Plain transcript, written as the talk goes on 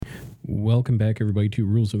Welcome back, everybody, to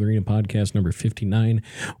Rules of the Arena podcast number 59.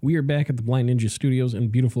 We are back at the Blind Ninja Studios in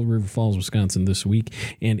beautiful River Falls, Wisconsin this week.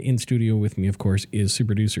 And in studio with me, of course, is super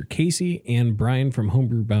producer Casey, and Brian from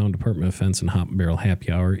Homebrew Bound Department of Defense and Hop Barrel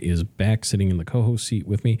Happy Hour is back sitting in the co-host seat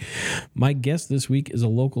with me. My guest this week is a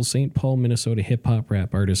local St. Paul, Minnesota hip-hop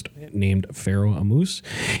rap artist named Pharaoh Amoose.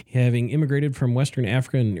 Having immigrated from Western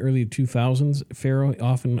Africa in the early 2000s, Pharaoh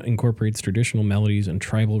often incorporates traditional melodies and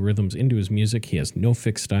tribal rhythms into his music. He has no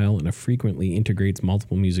fixed style and frequently integrates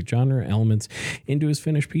multiple music genre elements into his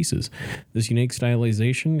finished pieces. This unique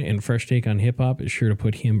stylization and fresh take on hip-hop is sure to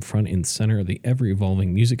put him front and center of the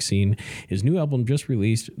ever-evolving music scene. His new album just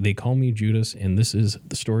released, They Call Me Judas, and this is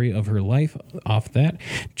the story of her life off that.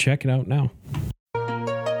 Check it out now.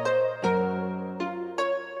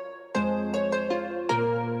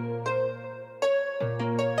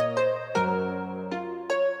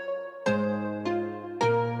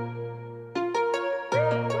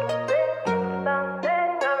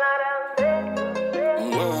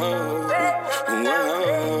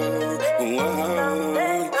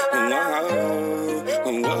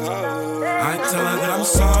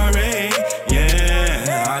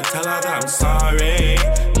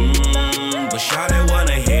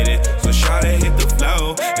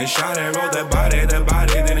 Shawty roll the body,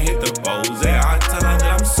 then hit the pose. I tell her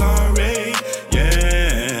that I'm sorry,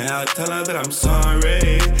 yeah. I tell her that I'm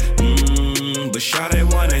sorry, but Shawty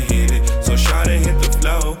wanna hit it, so Shawty hit the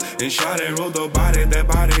flow. And Shawty roll the body,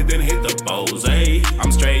 then hit the pose.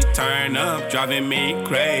 I'm straight turn up, driving me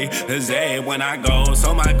crazy. When I go,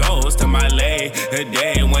 so my goes to my lay. A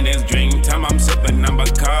day when it's drink time, I'm sipping number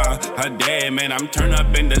car. A day, man, I'm turn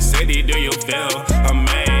up in the city. Do you feel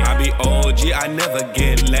amazed? I be OG, I never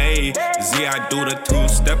get laid. Z, I do the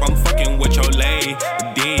two-step, I'm fucking with your lay.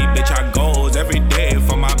 D, bitch, I goes every day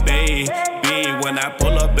for my baby. When I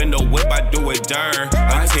pull up in the whip, I do it dirt.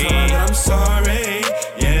 I tell her that I'm sorry,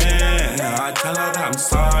 yeah. I tell her that I'm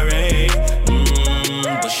sorry,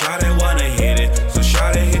 but Shawty wanna hit it, so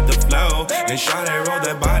Shawty hit the flow. And Shawty roll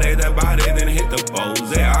the body, then hit the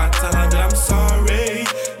pose. I tell her that I'm sorry,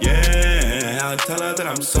 yeah. I tell her that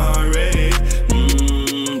I'm sorry,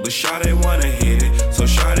 but Shawty wanna hit it, so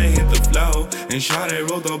Shawty hit the flow. And Shawty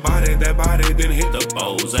roll the body, then hit the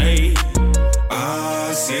pose.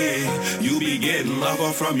 I see you be getting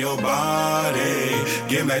love from your body.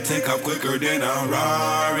 Get that take off quicker than a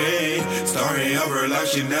Rari. Story of her life,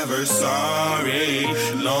 she never sorry.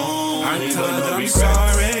 Lonely, I tell her that I'm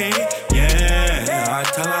sorry, yeah. I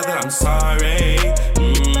tell her that I'm sorry,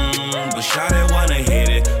 but Shawty wanna hit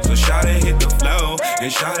it, so Shawty hit the flow.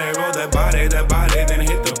 And Shawty roll the body, then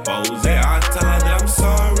hit the pose. I tell her that I'm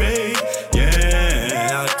sorry,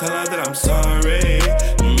 yeah. I tell her that I'm sorry,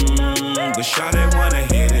 but Shawty wanna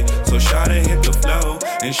hit it, so Shawty hit the flow.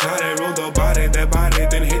 And Shawty roll the body,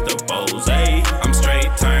 then hit the pose. I'm straight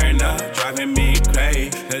turn up, driving me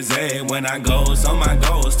crazy. When I go, so my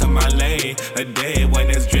goes to my lay. A day when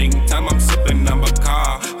it's drink time, I'm sipping number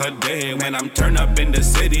car. A day when I'm turn up in the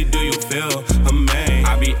city, do you feel amazed?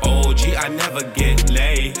 I be OG, I never get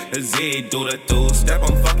laid. A Z, do the two-step,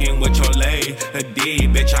 I'm fucking with your lay. A D,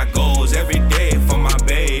 bitch, I goes every day for my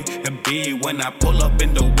bae. A B, when I pull up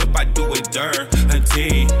in the whip, I do it dirt. A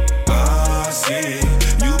T, I see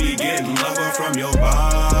you be getting love from your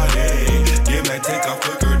body. Give that take off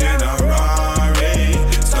quicker than a Rari.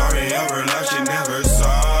 Story of her life, she never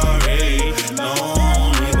sorry.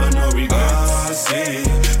 Lonely but no regrets. I see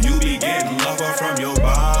you be getting love from your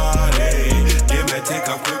body. Give that take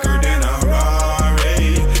off quicker than a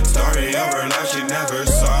Rari. Story of her life, she never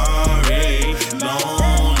sorry.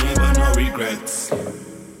 Lonely but no regrets.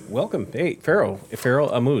 Welcome. Hey, Pharaoh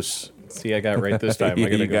Amoose. See, I got it right this time. I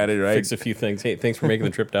You got it right. Fix a few things. Hey, thanks for making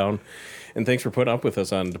the trip down, and thanks for putting up with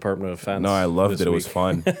us on Department of Defense. No, I loved it. It was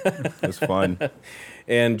fun. It was fun.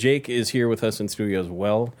 And Jake is here with us in studio as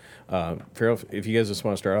well. Pharaoh, if you guys just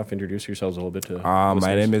want to start off, introduce yourselves a little bit to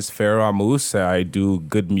my name is Pharaoh Amoose. I do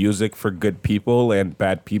good music for good people and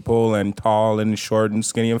bad people and tall and short and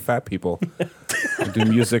skinny and fat people. I do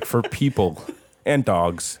music for people and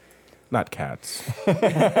dogs. Not cats.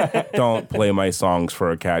 Don't play my songs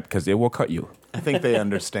for a cat because it will cut you. I think they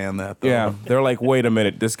understand that, though. Yeah, they're like, wait a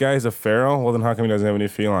minute, this guy's a pharaoh? Well, then how come he doesn't have any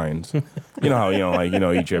felines? You know how,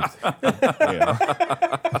 Egypt.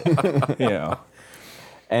 Yeah.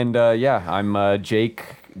 And, I'm Jake,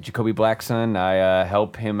 Jacoby Blackson. I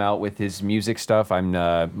help him out with his music stuff. I'm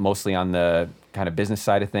mostly on the kind of business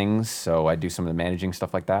side of things, so I do some of the managing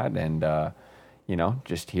stuff like that. And,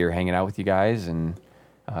 just here hanging out with you guys and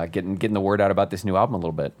getting the word out about this new album a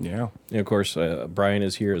little bit. Yeah. And of course, Brian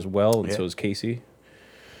is here as well, and so is Casey.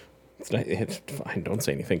 It's fine. Don't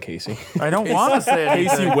say anything, Casey. I don't want to say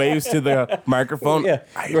anything. Casey waves to the microphone.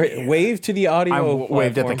 Right. Wave to the audio. I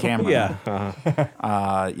waved at the platform. camera.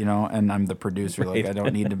 Yeah. You know, and I'm the producer. Like, I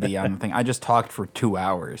don't need to be on the thing. I just talked for 2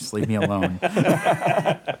 hours. Leave me alone.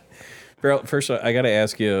 Farrell, first, I got to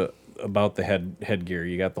ask you about the headgear.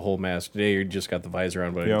 You got the whole mask today. You just got the visor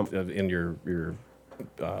on, but in your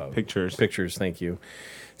Pictures. Thank you.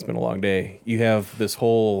 It's been a long day. You have this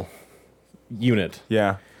whole unit.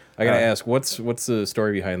 Yeah. I gotta ask, what's the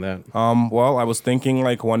story behind that? Well, I was thinking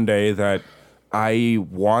like one day that I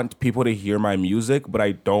want people to hear my music, but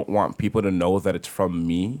I don't want people to know that it's from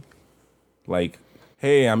me. Like,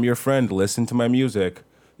 hey, I'm your friend. Listen to my music.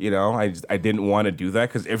 You know, I didn't want to do that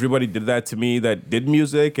because everybody did that to me that did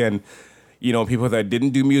music, and you know, people that didn't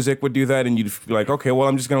do music would do that, and you'd be like, okay, well,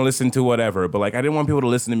 I'm just gonna listen to whatever. But like, I didn't want people to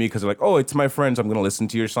listen to me because they're like, oh, it's my friends, I'm gonna listen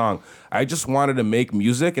to your song. I just wanted to make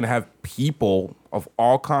music and have people of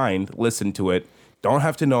all kind listen to it. Don't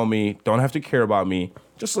have to know me, don't have to care about me.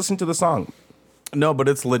 Just listen to the song. No, but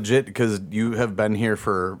it's legit because you have been here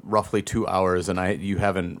for roughly 2 hours, and you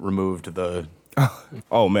haven't removed the.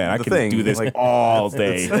 Oh man, I can do this like, all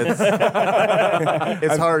day. It's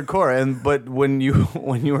hardcore. But when you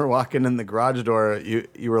were walking in the garage door,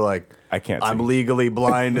 you were like, I can't. I'm see. legally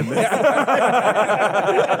blind. And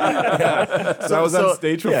So I was on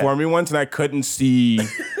stage performing once, and I couldn't see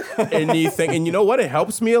anything. And you know what? It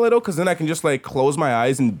helps me a little because then I can just like close my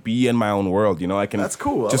eyes and be in my own world. You know, I can. That's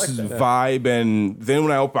cool. I Just like that. vibe, and then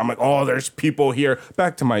when I open, I'm like, oh, there's people here.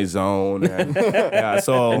 Back to my zone. And, yeah.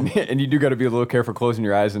 So. And you do got to be a little careful closing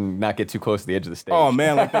your eyes and not get too close to the edge of the stage. Oh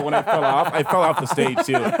man, like that when I fell off the stage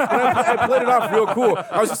too. And I played it off real cool.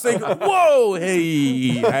 I was just thinking, whoa,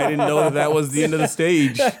 hey, I didn't know that was the end of the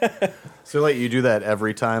stage. So like you do that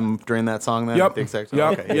every time during that song then? Yep. The exact song?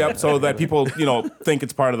 Yep. Okay, Yep. So that people, you know, think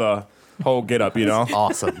it's part of the whole get up, you know?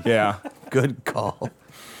 Awesome. Yeah. Good call.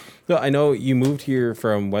 So I know you moved here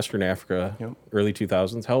from Western Africa, early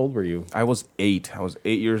 2000s. How old were you? I was 8. I was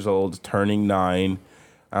 8 years old, turning 9.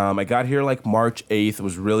 I got here like March 8th. It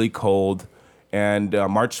was really cold. And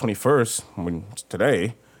March 21st,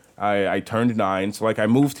 today, I turned 9. So like I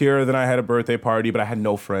moved here, then I had a birthday party, but I had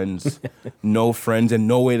no friends. No friends and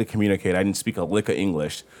no way to communicate. I didn't speak a lick of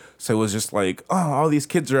English. So it was just like, oh, all these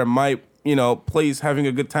kids are at my, place having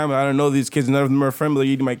a good time. I don't know these kids. None of them are friendly.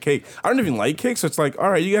 They're eating my cake. I don't even like cake. So it's like,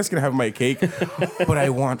 all right, you guys can have my cake, but I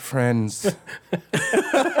want friends.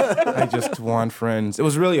 I just want friends. It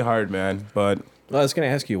was really hard, man, but... Well, I was going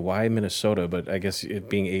to ask you why Minnesota, but I guess it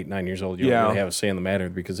being 8, 9 years old, you don't really have a say in the matter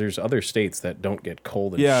because there's other states that don't get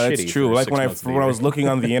cold and shitty. Yeah, that's true. for Like 6 when I months of the when I year. was looking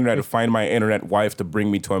on the internet to find my internet wife to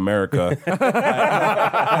bring me to America,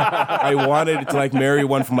 I wanted to like marry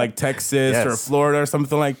one from like Texas or Yes. Florida or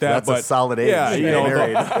something like that. That's a but solid age Yeah, to you get know,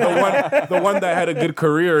 married. the one that had a good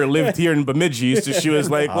career lived here in Bemidji, so she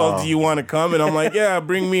was like, "Well, do you want to come?" And I'm like, "Yeah,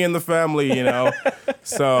 bring me in the family," you know.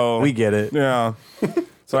 So We get it. Yeah.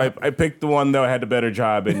 So I picked the one that had a better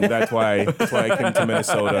job, and that's why I came to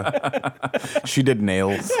Minnesota. She did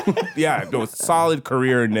nails. Yeah, no, solid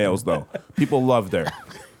career in nails though. People loved her.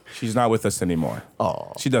 She's not with us anymore.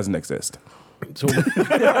 Oh. She doesn't exist. So, She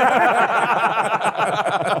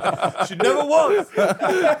never was.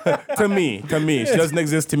 To me, she doesn't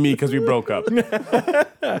exist to me because we broke up.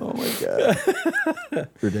 Oh my God.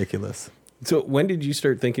 Ridiculous. so when did you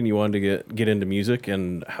start thinking you wanted to get into music,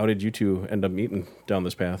 and how did you two end up meeting down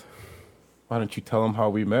this path? Why don't you tell them how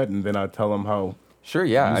we met, and then I'll tell them how. Sure,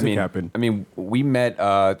 yeah. Music happened. I mean, we met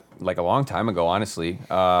like a long time ago, honestly.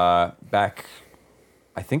 Back,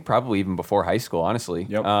 I think probably even before high school, honestly.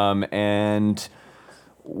 Yep. And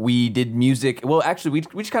we did music. Well, actually,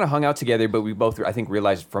 we just kind of hung out together, but we both, I think,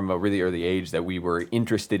 realized from a really early age that we were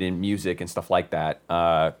interested in music and stuff like that.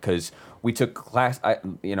 Because we took class,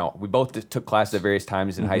 we both took classes at various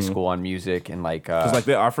times in high school on music and like. Because like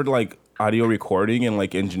they offered like audio recording and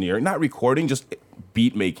like engineering, not recording, just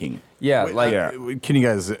beat making. Yeah, like. yeah. Can you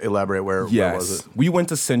guys elaborate where was Yes, it? we went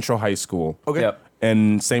to Central High School. Okay. Yep.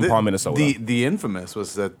 In St. Paul, Minnesota. The infamous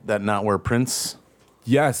was that not where Prince.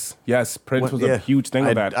 Yes, Prince was Yeah. a huge thing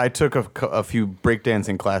of that. I took a few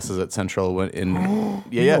breakdancing classes at Central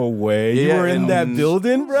yeah. No way. Yeah, You were in that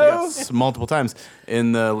building, bro? Yes, multiple times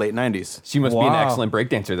in the late 90s. She must be an Wow. excellent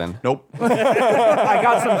breakdancer then. Nope. I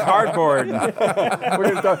got some cardboard.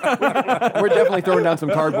 We're definitely throwing down some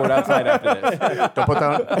cardboard outside after this.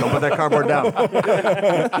 Don't put that cardboard down.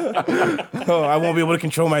 Oh, I won't be able to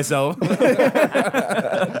control myself.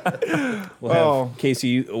 We'll have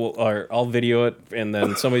Casey, or I'll video it, and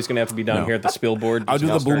then somebody's going to have to be down here at the spill board. I'll do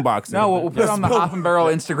the boombox. No, we'll put it on the Hop and Barrel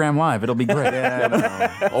Instagram Live. It'll be great.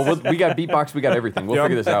 We got beatbox, we got everything. We'll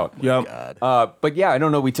figure this out. Yep. But yeah, I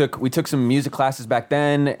don't know. We took some music classes back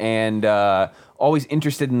then, and always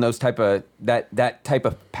interested in those type of that type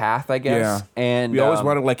of path, I guess. Yeah. And we always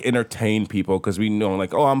want to like entertain people because we know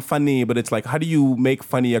like, oh, I'm funny, but it's like, how do you make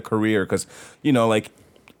funny a career? Because like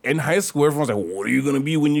in high school, everyone's like, what are you gonna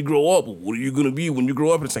be when you grow up? What are you gonna be when you grow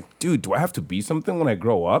up? And it's like, dude, do I have to be something when I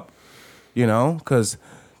grow up? Because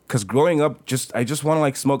growing up, I just want to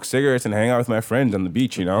like smoke cigarettes and hang out with my friends on the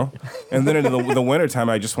beach, And then in the wintertime,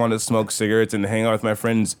 I just want to smoke cigarettes and hang out with my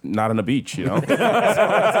friends not on the beach, So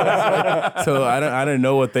I don't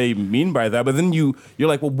know what they mean by that. But then you're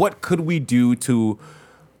like, well, what could we do to,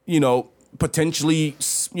 potentially,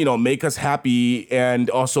 make us happy and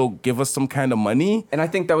also give us some kind of money? And I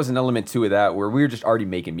think that was an element too of that where we were just already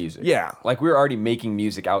making music. Yeah. Like we were already making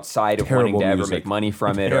music outside of Terrible wanting to ever music. make money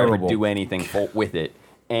from it or ever Terrible. do anything with it.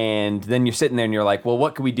 And then you're sitting there and you're like, well,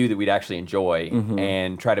 what could we do that we'd actually enjoy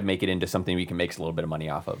and try to make it into something we can make a little bit of money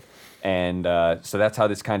off of? And so that's how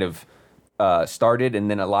this kind of started. And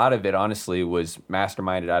then a lot of it, honestly, was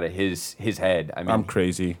masterminded out of his head. I mean, I'm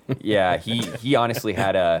crazy. Yeah, he honestly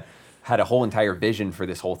had a whole entire vision for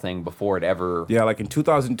this whole thing before it ever. Yeah, like in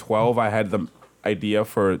 2012, I had the idea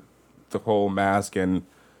for the whole mask and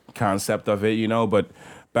concept of it, but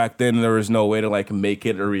back then there was no way to like make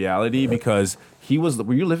it a reality because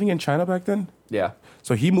were you living in China back then? Yeah.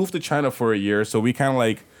 So he moved to China for a year. So we kind of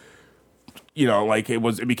like,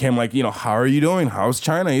 it became like, how are you doing? How's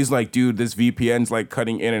China? He's like, dude, this VPN's like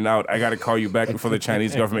cutting in and out. I got to call you back before the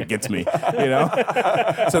Chinese government gets me,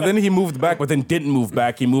 So then he moved back, but then didn't move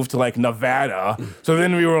back. He moved to like Nevada. So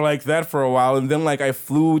then we were like that for a while. And then like I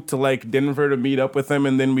flew to like Denver to meet up with him.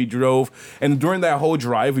 And then we drove. And during that whole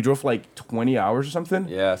drive, we drove for like 20 hours or something.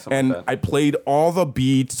 Yeah, something And like that. I played all the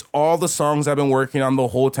beats, all the songs I've been working on the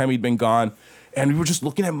whole time he'd been gone. And we were just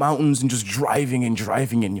looking at mountains and just driving and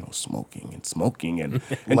smoking and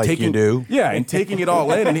Like taking, you do. Yeah, and taking it all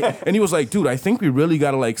in. And he was like, dude, I think we really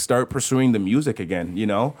got to like start pursuing the music again,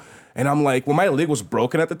 And I'm like, well, my leg was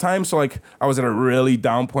broken at the time. So like I was at a really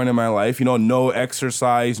down point in my life, no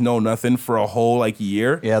exercise, no nothing for a whole like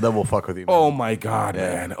year. Yeah, that will fuck with you. Man. Oh my God,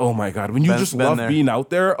 man. Oh my God. When you just been love there. being out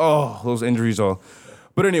there, those injuries all.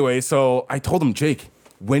 But anyway, so I told him, Jake,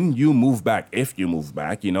 when you move back, if you move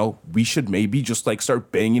back, we should maybe just like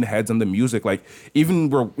start banging heads on the music. Like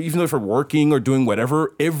even if we're working or doing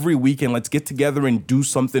whatever, every weekend, let's get together and do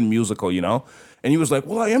something musical, And he was like,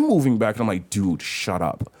 well, I am moving back. And I'm like, dude, shut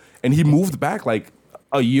up. And he moved back like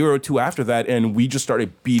a year or two after that. And we just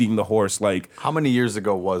started beating the horse. Like, How many years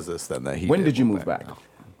ago was this then that he when did you move back?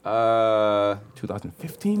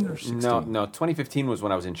 2015 or 16? No, 2015 was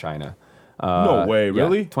when I was in China. No way, Yeah,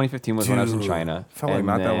 really? 2015 was when I was in China. Felt like And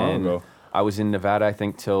not that long then ago. I was in Nevada, I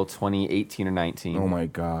think, till 2018 or 19. Oh my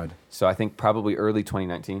God. So I think probably early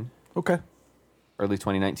 2019. Okay. Early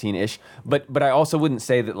 2019-ish. But I also wouldn't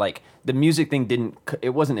say that, like, the music thing it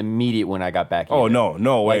wasn't immediate when I got back Oh, either.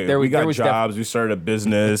 no way. Like, we got was jobs. We started a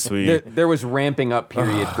business. there was ramping up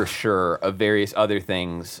period for sure of various other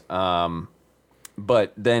things.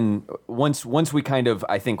 But then once we kind of,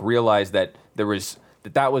 I think, realized that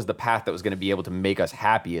that was the path that was going to be able to make us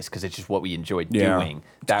happiest because it's just what we enjoyed doing.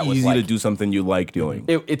 That was easy like, to do something you like doing.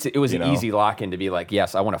 It was an easy lock-in to be like,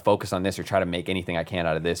 yes, I want to focus on this or try to make anything I can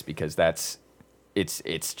out of this because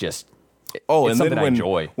it's just Oh, it's and something then I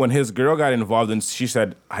enjoy. when his girl got involved and she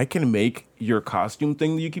said, I can make your costume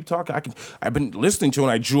thing that you keep talking. I've been listening to it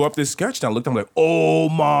and I drew up this sketch and I looked at him like, oh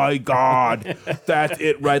my God, that's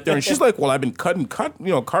it right there. And she's like, well, I've been cutting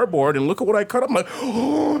cardboard and look at what I cut up. I'm like,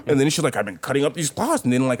 oh. And then she's like, I've been cutting up these cloths.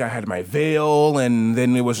 And then like I had my veil and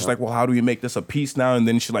then it was just like, well, how do we make this a piece now? And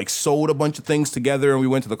then she like sewed a bunch of things together and we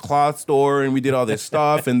went to the cloth store and we did all this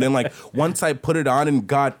stuff. And then like once I put it on and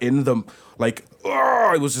got in the like,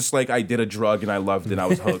 it was just like I did a drug and I loved it and I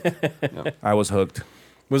was hooked. I was hooked.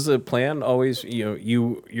 Was the plan always, you're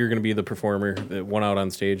going to be the performer that went out on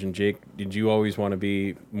stage, and Jake, did you always want to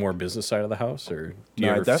be more business side of the house, or do you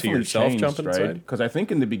No, ever it see definitely yourself changed, jumping right? inside? Because I think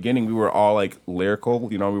in the beginning we were all like lyrical,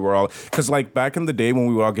 we were all, because like back in the day when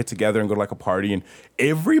we would all get together and go to like a party and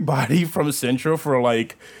everybody from Central for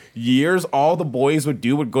like years, all the boys would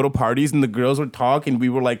go to parties and the girls would talk and we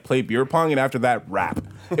would like play beer pong and after that rap.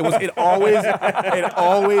 It always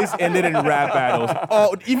ended in rap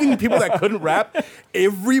battles. Even people that couldn't rap,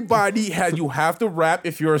 everybody you have to rap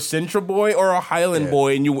if you're a Central boy or a Highland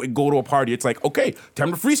boy and you go to a party. It's like, okay,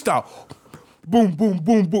 time to freestyle. boom, boom,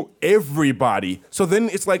 boom, boom, everybody. So then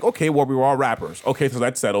it's like, okay, well, we were all rappers. Okay, so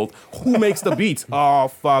that's settled. Who makes the beats? Oh,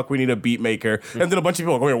 fuck, we need a beat maker. And then a bunch of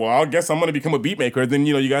people are like, okay, well, I guess I'm going to become a beat maker. Then,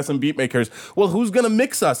 you got some beat makers. Well, who's going to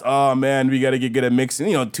mix us? Oh, man, we got to get good at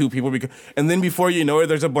mixing. 2 people. And then before you know it,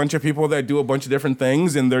 there's a bunch of people that do a bunch of different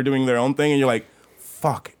things, and they're doing their own thing, and you're like,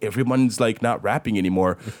 fuck, everyone's like not rapping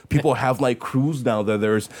anymore. People have like crews now that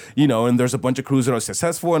there's, and there's a bunch of crews that are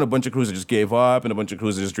successful and a bunch of crews that just gave up and a bunch of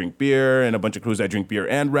crews that just drink beer and a bunch of crews that drink beer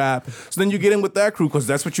and rap. So then you get in with that crew because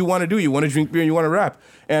that's what you want to do. You want to drink beer and you want to rap.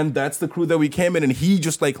 And that's the crew that we came in, and he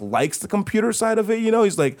just like likes the computer side of it.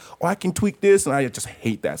 He's like, oh, I can tweak this. And I just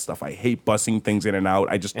hate that stuff. I hate bussing things in and out.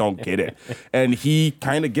 I just don't get it. And he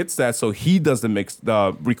kind of gets that. So he does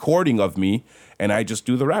the recording of me and I just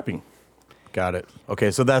do the rapping. Got it.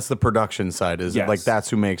 Okay, so that's the production side. Is it like that's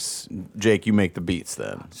who makes Jake? You make the beats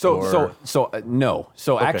then? No.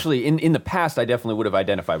 So actually, in the past, I definitely would have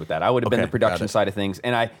identified with that. I would have been the production side of things,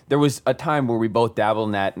 and there was a time where we both dabbled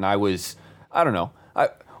in that, and I don't know.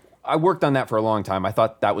 I worked on that for a long time. I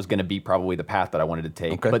thought that was going to be probably the path that I wanted to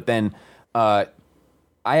take, but then I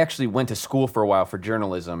actually went to school for a while for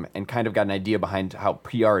journalism and kind of got an idea behind how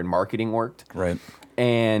PR and marketing worked. Right.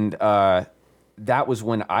 And that was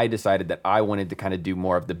when I decided that I wanted to kind of do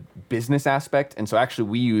more of the business aspect. And so actually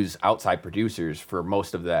we use outside producers for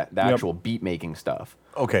most of the actual beat making stuff.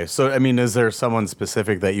 Okay, so I mean, is there someone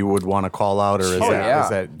specific that you would want to call out, or is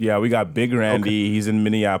that? Yeah, we got Big Randy. Okay. He's in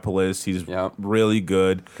Minneapolis. He's really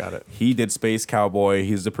good. Got it. He did Space Cowboy.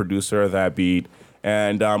 He's the producer of that beat.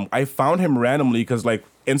 And I found him randomly because like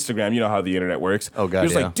Instagram, you know how the internet works. Oh, God, he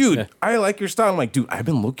was like, dude, I like your style. I'm like, dude, I've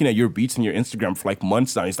been looking at your beats on your Instagram for like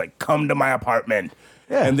months now. He's like, come to my apartment.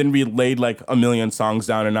 Yeah. And then we laid like a million songs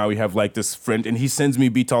down, and now we have like this friend, and he sends me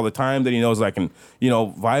beats all the time that he knows I can,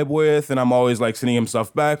 vibe with, and I'm always like sending him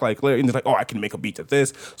stuff back. Like, and he's like, oh, I can make a beat to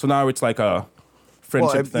this. So now it's like a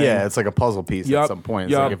friendship thing. Yeah, it's like a puzzle piece at some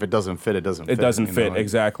point. It's like if it doesn't fit, it doesn't fit. It doesn't fit,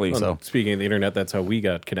 exactly. So speaking of the internet, that's how we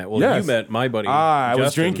got connected. Well, you met my buddy. I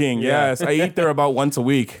was drinking, yes. I eat there about once a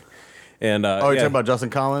week. And you're talking about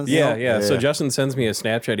Justin Collins? Yeah. So Justin sends me a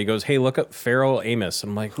Snapchat. He goes, hey, look up Pharrell Amos.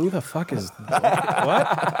 I'm like, who the fuck is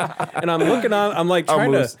what? And I'm looking on, I'm like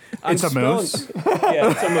trying to. It's a moose.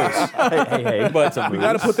 Yeah, it's a moose. Hey. But it's a moose. You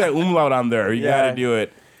got to put that umlaut on there. You got to do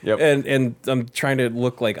it. Yep. And I'm trying to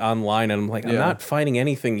look like online, and I'm like, I'm not finding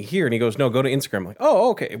anything here. And he goes, no, go to Instagram. I'm like,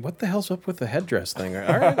 oh, okay. What the hell's up with the headdress thing? All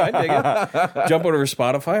right, I dig it. Jump over to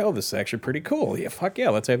Spotify. Oh, this is actually pretty cool. Yeah, fuck yeah,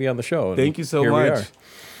 let's have you on the show. And thank you so here much. We are.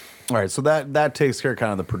 All right, so that takes care of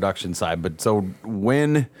kind of the production side. But so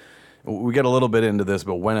when we get a little bit into this,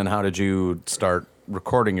 but when and how did you start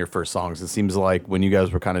recording your first songs? It seems like when you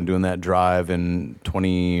guys were kind of doing that drive in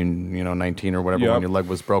 2019 or whatever, when your leg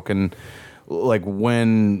was broken, like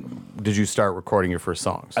when did you start recording your first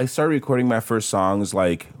songs? I started recording my first songs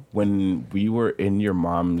like when we were in your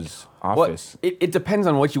mom's office. Well, it depends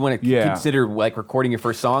on what you want to consider like recording your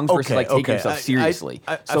first songs versus like taking yourself seriously.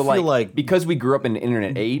 I feel like because we grew up in an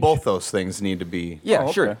internet age, both those things need to be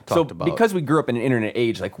sure. So because we grew up in an internet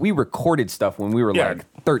age, like we recorded stuff when we were like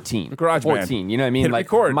 13, GarageBand. 14. You know what I mean?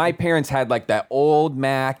 Like my parents had like that old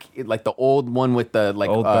Mac, like the old one with the like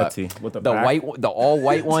old Betsy with the white, the all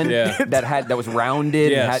white one that was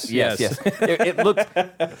rounded. Yes. It looked.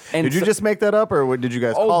 And did you just make that up, or did you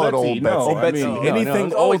guys call it Old Betsy? No, Betsy. I mean,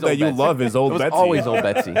 anything old that you love is Old Betsy. It was always Old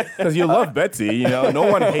Betsy. Because you love Betsy, no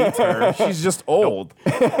one hates her. She's just old.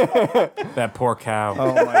 That poor cow.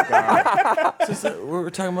 Oh my God. We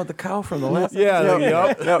were talking about the cow from the last.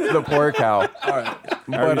 The poor cow. All right,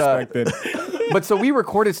 I respect it. But so we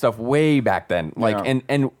recorded stuff way back then, like,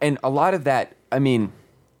 and a lot of that. I mean,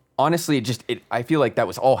 honestly, I feel like that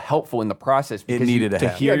was all helpful in the process because it needed to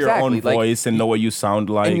hear your own voice and know what you sound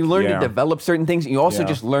like, and you learn to develop certain things. And you also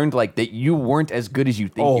just learned like that you weren't as good as you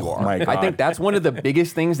think you are. My God. I think that's one of the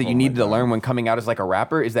biggest things that you needed to learn when coming out as like a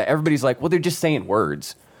rapper is that everybody's like, well, they're just saying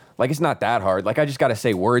words. Like, it's not that hard. Like, I just got to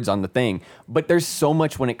say words on the thing. But there's so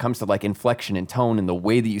much when it comes to, like, inflection and tone and the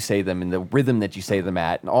way that you say them and the rhythm that you say them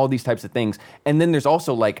at and all these types of things. And then there's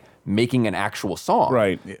also, like, making an actual song.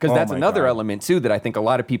 Right. Because that's another element, too, that I think a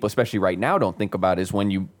lot of people, especially right now, don't think about is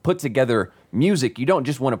when you put together music, you don't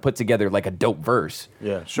just want to put together, like, a dope verse.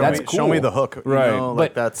 Yeah. Show me the hook.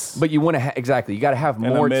 Right. But you want to, exactly. You got to have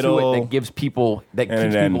more to it that gives people,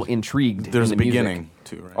 people intrigued. There's in a the beginning. Music.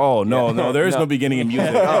 Too, right? Oh no, there is no beginning in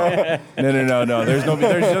music. No. There's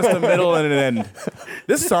just a middle and an end.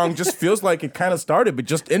 This song just feels like it kind of started but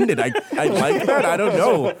just ended. I like that. I don't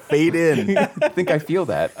know. Fade in. I think I feel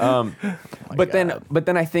that. But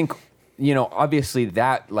then I think obviously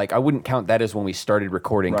that, like, I wouldn't count that as when we started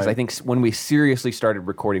recording, because Right. I think when we seriously started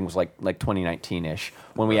recording was like 2019-ish,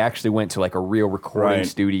 when we actually went to like a real recording Right.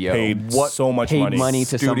 studio. Paid so much paid money. money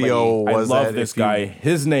to Studio somebody. I was love that this if you- guy.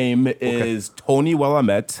 His name is Tony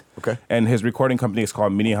Willamette. Okay. And his recording company is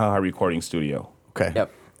called Minnehaha Recording Studio. Okay.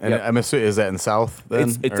 Yep. And Yep. I'm assuming, is that in South then?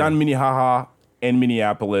 It's or- on Minnehaha in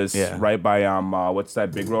Minneapolis, Yeah. right by what's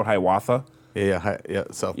that big road, Hiawatha? Yeah,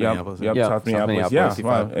 South Yep, Minneapolis. yep, Yeah, South South Minneapolis. Minneapolis, Yeah,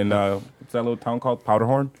 wow. And what's that little town called?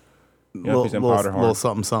 Powderhorn. Yeah, he's in Powderhorn.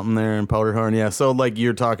 Little something there in Powderhorn. Yeah. So like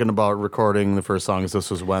you're talking about recording the first songs.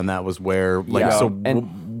 This was when that was where. Like, Yeah. So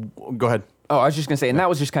go ahead. Oh, I was just gonna say, and that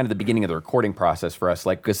was just kind of the beginning of the recording process for us.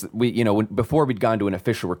 Like, because we, before we'd gone to an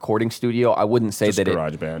official recording studio, I wouldn't say Just that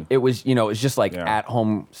GarageBand. it was, it was just like Yeah. at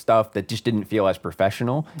home stuff that just didn't feel as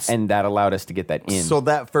professional, and that allowed us to get that in. So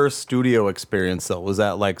that first studio experience though, was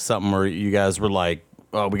that like something where you guys were like,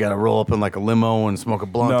 oh, we got to roll up in like a limo and smoke a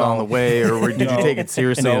blunt No. on the way, or did you take it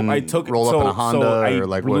seriously and I took roll up in a Honda, I or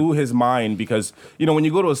like blew what? his mind because when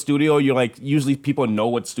you go to a studio, you're like usually people know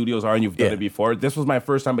what studios are and you've done Yeah. it before. This was my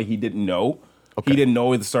first time, but he didn't know. Okay. He didn't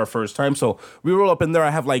know it's our first time, so we roll up in there. I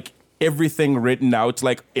have like everything written out,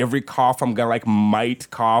 like every cough I'm gonna like might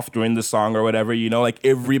cough during the song or whatever, like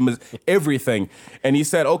everything. And he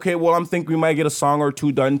said, okay, well, I'm thinking we might get a song or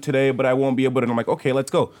two done today, but I won't be able to. And I'm like, okay,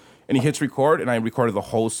 let's go. And he hits record, and I recorded the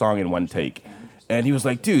whole song in one take. And he was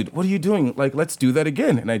like, dude, what are you doing? Like, let's do that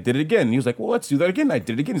again. And I did it again. And he was like, well, let's do that again. And I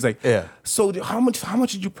did it again. He's like, Yeah. So how much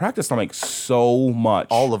did you practice? And I'm like, so much.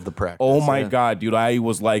 All of the practice, Oh my yeah. God, dude. I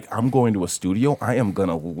was like, I'm going to a studio. I am going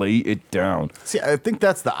to lay it down. See, I think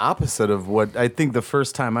that's the opposite of what I think the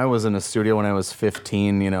first time I was in a studio when I was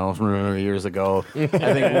 15, years ago. I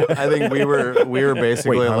think we were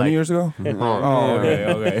basically Wait, how like many years ago? Oh,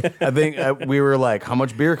 okay. I think we were like, how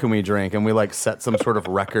much beer can we drink? And we like set some sort of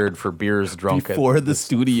record for beers drunk Before at the this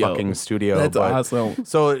studio. fucking studio. That's But- awesome.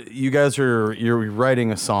 So you guys you're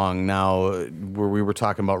writing a song now, where we were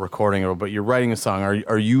talking about recording it, but you're writing a song.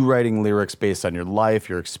 Are you writing lyrics based on your life,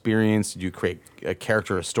 your experience? Did you create a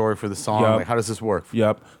character, a story for the song? Yep. Like, how does this work?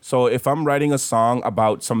 Yep. So if I'm writing a song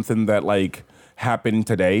about something that like happened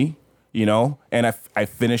today, and I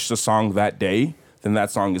finish the song that day, then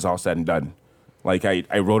that song is all said and done. Like I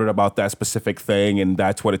wrote it about that specific thing, and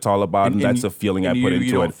that's what it's all about, and that's the feeling I put into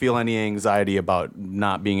You don't it. feel any anxiety about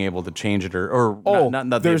not being able to change it, or not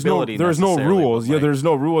the there's ability. there's no necessarily, rules. but, Yeah, like- there's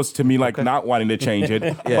no rules to me like not wanting to change it.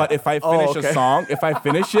 But if I finish okay. a song, if I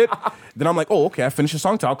finish it, then I'm like, oh, okay, I finished a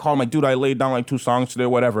song. So I'll call him like, dude, I laid down like 2 songs today,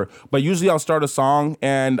 whatever. But usually I'll start a song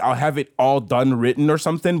and I'll have it all done written or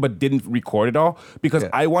something, but didn't record it all because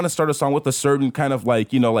I want to start a song with a certain kind of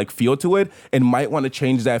like like feel to it, and might want to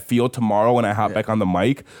change that feel tomorrow when I hop back on the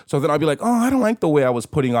mic. So then I'll be like, oh, I don't like the way I was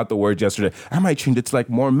putting out the words yesterday. I might change it to like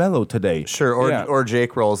more mellow today. Sure, Yeah. or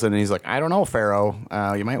Jake rolls in and he's like, I don't know, Pharaoh.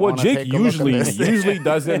 You might Well, want to Jake take a look at this. usually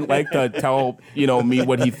doesn't like to tell me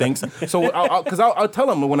what he thinks. So I'll tell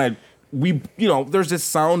him when there's this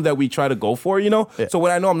sound that we try to go for, So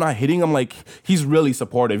when I know I'm not hitting, I'm like, he's really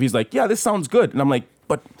supportive. He's like, yeah, this sounds good, and I'm like,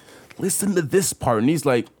 but listen to this part, and he's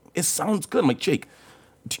like, it sounds good. I'm like, Jake,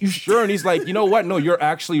 you sure? And he's like, you know what? No, you're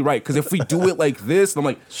actually right. Because if we do it like this, and I'm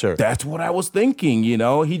like, Sure. that's what I was thinking.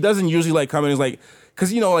 He doesn't usually like come in and he's like.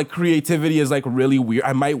 Because, like creativity is like really weird.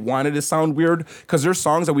 I might want it to sound weird because there's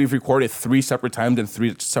songs that we've recorded 3 separate times in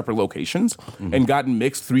 3 separate locations and gotten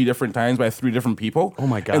mixed 3 different times by 3 different people. Oh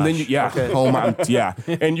my And then, gosh. yeah.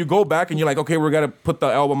 And you go back and you're like, okay, we're going to put the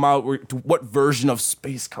album out. What version of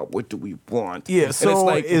Space Cowboy do we want? Yeah, And so it's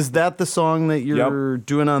like, is that the song that you're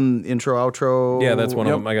doing on intro, outro? Yeah, that's one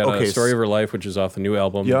of them. I got Okay, Story of Her Life, which is off the new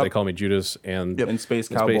album. Yep. They Call Me Judas, and And Space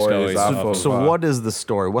and Cowboy is off of- So what is the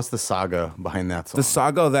story? What's the saga behind that song? The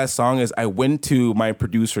saga of that song is I went to my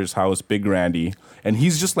producer's house, Big Randy, and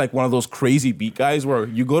he's just like one of those crazy beat guys where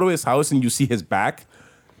you go to his house and you see his back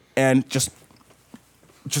and just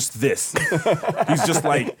this. He's just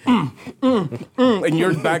like, and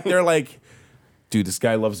you're back there like, dude, this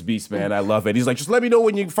guy loves beats, man. I love it. He's like, just let me know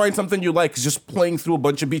when you find something you like. He's just playing through a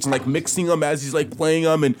bunch of beats and like mixing them as he's like playing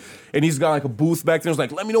them. And he's got like a booth back there. He's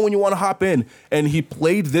like, let me know when you want to hop in. And he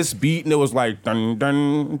played this beat and it was like, dun,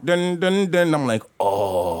 dun, dun, dun, dun. And I'm like,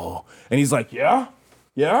 oh. And he's like, yeah?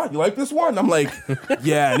 Yeah? You like this one? I'm like,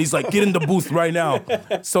 yeah. And he's like, get in the booth right now.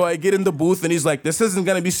 So I get in the booth and he's like, this isn't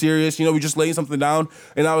going to be serious. We're just laying something down.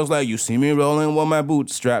 And I was like, you see me rolling with my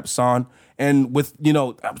bootstraps on. And with,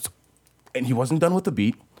 and he wasn't done with the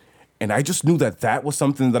beat. And I just knew that was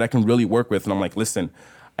something that I can really work with. And I'm like, listen,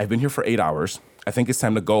 I've been here for 8 hours. I think it's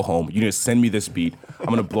time to go home. You need to send me this beat. I'm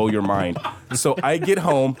going to blow your mind. So I get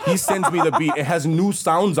home. He sends me the beat. It has new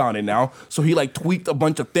sounds on it now. So he like tweaked a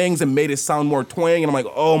bunch of things and made it sound more twang. And I'm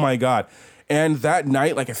like, oh my God. And that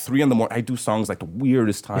night, like at 3 a.m, I do songs like the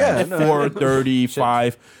weirdest time. Yeah, 4:30,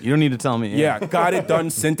 5. You don't need to tell me. Yeah, got it done,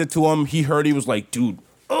 sent it to him. He heard, he was like, dude,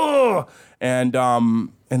 ugh. And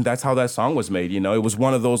that's how that song was made. You know, it was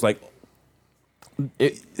one of those like,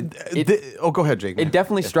 Go ahead, Jake. It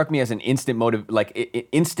definitely struck me as an instant motive, like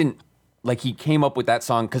instant. Like he came up with that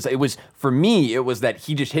song because it was, for me, it was that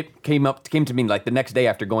he just came to me like the next day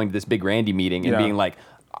after going to this big Randy meeting and being like,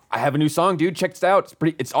 I have a new song, dude. Check this out.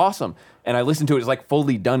 It's awesome. And I listened to it. It's like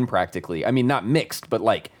fully done practically. I mean, not mixed, but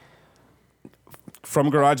like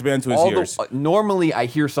from GarageBand to his ears. Normally, I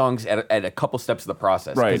hear songs at a couple steps of the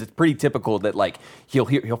process. Right. Because it's pretty typical that like he'll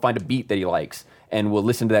find a beat that he likes, and we'll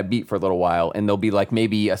listen to that beat for a little while, and there'll be like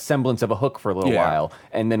maybe a semblance of a hook for a little while,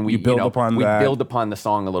 and then we build upon the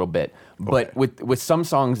song a little bit. But with some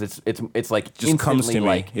songs, it's like Just comes to me.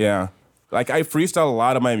 like Yeah. Like I freestyle a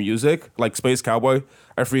lot of my music, like Space Cowboy.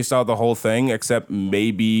 I freestyle the whole thing except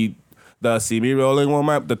maybe the See Me Rolling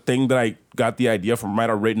one, the thing that I got the idea from, might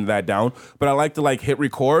have written that down. But I like to like hit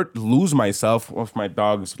record, lose myself if my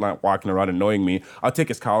dog's not walking around annoying me. I'll take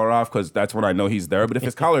his collar off because that's when I know he's there. But if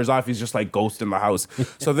his collar's off, he's just like ghost in the house.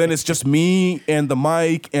 So then it's just me and the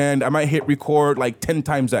mic, and I might hit record like 10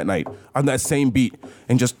 times that night on that same beat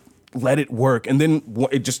and just let it work. And then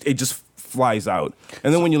it just flies out.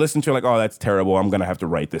 And then when you listen to it, like, oh, that's terrible, I'm gonna have to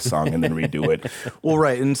write this song and then redo it. Well,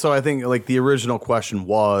 right. And so I think like the original question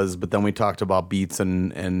was, but then we talked about beats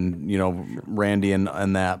and you know, Randy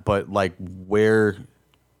and that, but like where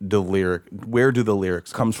do the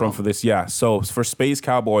lyrics comes from for this? Yeah. So for Space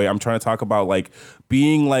Cowboy, I'm trying to talk about like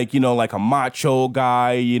being like, you know, like a macho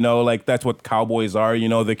guy, you know, like that's what cowboys are, you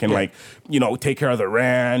know, they can like, you know, take care of the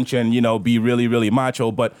ranch and, you know, be really, really macho.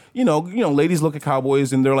 But, you know, ladies look at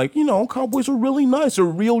cowboys and they're like, you know, cowboys are really nice, they're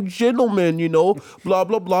real gentlemen, you know, blah,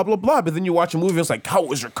 blah, blah, blah, blah. But then you watch a movie, it's like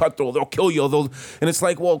cowboys are cutthroat, they'll kill you. And it's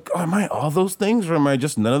like, well, am I all those things or am I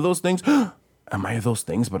just none of those things? Am I those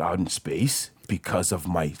things but out in space? Because of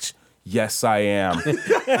my... Yes, I am.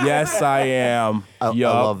 Yes, I am. I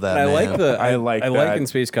love that. I man. like the. I like like that. in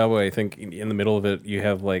Space Cowboy. I think in the middle of it, you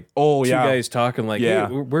have like two guys talking like, Yeah.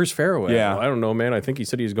 hey, where's Pharaoh at? Yeah. Well, I don't know, man. I think he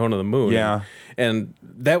said he was going to the moon. Yeah. And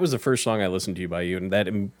that was the first song I listened to by you,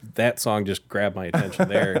 and that song just grabbed my attention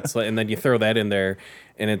there. It's like, and then you throw that in there,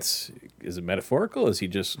 and is it metaphorical? Is he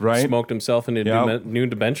just smoked himself into a new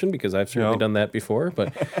dimension? Because I've certainly done that before.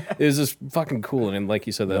 But it was just fucking cool, and like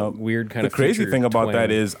you said, that weird kind of. The crazy future thing about twang. that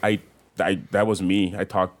is that was me. I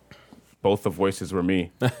talked. Both the voices were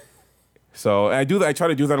me. So I do that. I try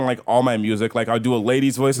to do that in like all my music. Like I'll do a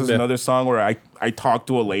lady's voice as another song where I talk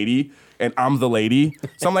to a lady and I'm the lady.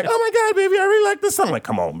 So I'm like, oh my God, baby, I really like this song. I'm like,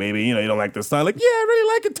 come on, baby, you don't like this song. Like, yeah, I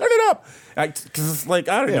really like it. Turn it up. Because it's like,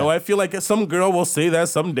 I don't know. I feel like some girl will say that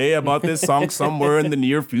someday about this song somewhere in the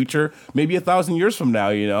near future, maybe 1,000 years from now.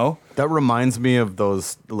 You know. That reminds me of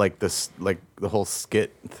those like the whole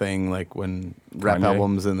skit thing, like when rap Kanye.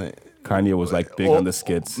 albums and the. Kanye was like big on the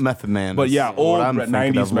skits. Method Man. But is yeah, what old I'm 90s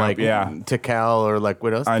thinking of, rap, like yeah. Tikal or like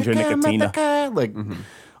what else? Andre Nicotina. Like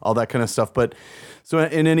all that kind of stuff. But so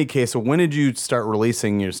in any case, so when did you start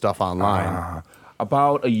releasing your stuff online?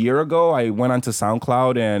 About a year ago, I went onto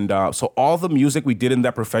SoundCloud, and so all the music we did in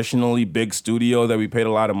that professionally big studio that we paid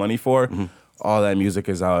a lot of money for, all that music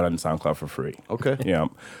is out on SoundCloud for free. Okay. Yeah.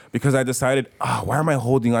 Because I decided, why am I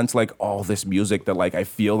holding on to like all this music that like I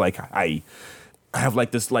feel like I have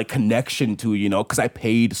like this like connection to, because I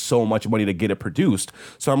paid so much money to get it produced.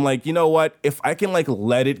 So I'm like, you know what? If I can like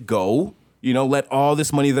let it go, let all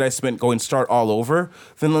this money that I spent go and start all over,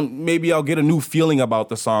 then maybe I'll get a new feeling about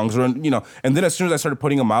the songs, or, and then as soon as I started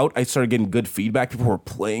putting them out, I started getting good feedback. People were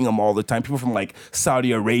playing them all the time. People from like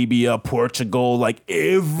Saudi Arabia, Portugal, like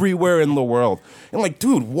everywhere in the world. And like,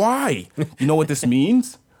 dude, why? You know what this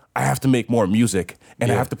means? I have to make more music,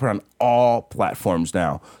 and I have to put on all platforms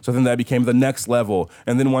now. So then that became the next level.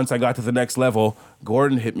 And then once I got to the next level,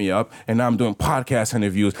 Gordon hit me up, and now I'm doing podcast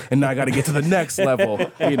interviews, and now I got to get to the next level,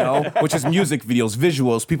 which is music videos,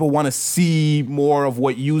 visuals. People want to see more of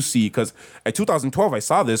what you see, because at 2012, I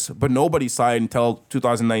saw this, but nobody saw it until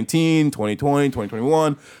 2019, 2020,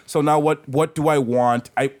 2021. So now what do I want?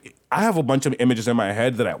 I have a bunch of images in my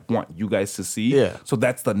head that I want you guys to see. Yeah. So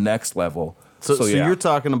that's the next level. So yeah. you're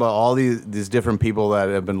talking about all these different people that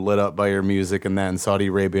have been lit up by your music, and then Saudi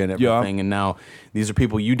Arabia and everything, and now these are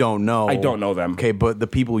people you don't know. I don't know them. Okay, but the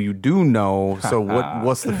people you do know. So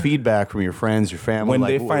what's the feedback from your friends, your family? When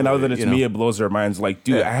like, they find out that it's me, it blows their minds. Like,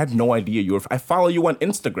 dude, I had no idea you were. I follow you on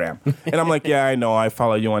Instagram, and I'm like, yeah, I know, I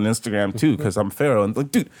follow you on Instagram too, because I'm Pharaoh. And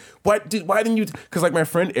like, dude, why didn't you? Because like my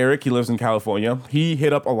friend Eric, he lives in California. He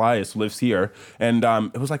hit up Elias, who lives here, and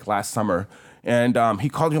it was like last summer. And he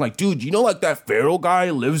called me like, dude, you know, like that Pharaoh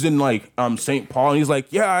guy lives in like St. Paul. And he's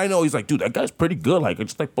like, yeah, I know. He's like, dude, that guy's pretty good. Like, I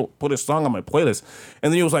just like put his song on my playlist.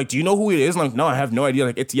 And then he was like, do you know who it is? I'm like, no, I have no idea.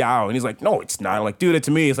 Like, it's Yao. And he's like, no, it's not. I'm like, dude, it's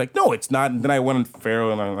me. He's like, no, it's not. And then I went on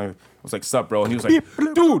Pharaoh and I was like, sup, bro? And he was like,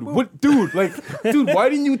 dude, what, dude? Like, dude, why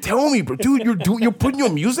didn't you tell me, bro? Dude, you're putting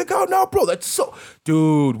your music out now, bro? That's so,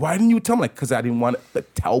 dude. Why didn't you tell me? Like, because I didn't want to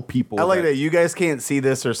tell people. I like that you guys can't see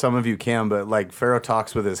this, or some of you can, but like Pharaoh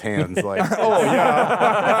talks with his hands, like Oh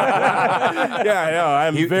yeah, yeah.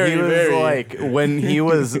 I'm he very, was very like when he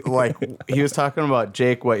was talking about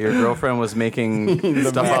Jake, what your girlfriend was making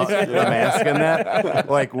stuff out the mask and that.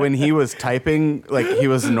 Like when he was typing, like he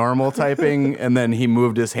was normal typing, and then he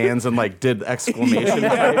moved his hands and like did exclamation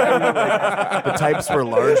typing. Like, the types were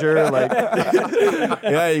larger. Like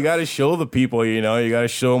yeah. You got to show the people. You know, you got to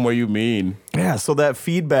show them what you mean. yeah. So that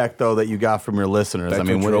feedback though that you got from your listeners, That's I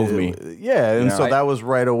mean, what drove me. Yeah, and Yeah. so that was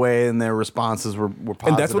right away, and their responses were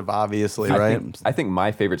positive, that's what- obviously, I right? think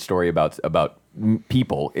my favorite story about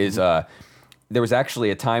people is there was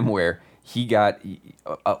actually a time where he got.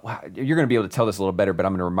 You're going to be able to tell this a little better, but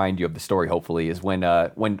I'm going to remind you of the story. Hopefully, is when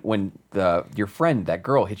your friend, that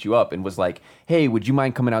girl, hit you up and was like, "Hey, would you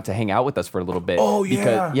mind coming out to hang out with us for a little bit?" Oh yeah.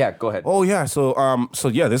 Because, yeah. Go ahead. Oh yeah. So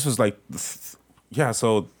yeah, this was like, yeah.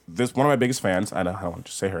 So this one of my biggest fans. I don't want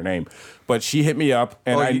to say her name, but she hit me up,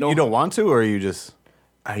 and I know you don't want to, or you just.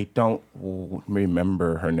 I don't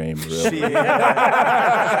remember her name really.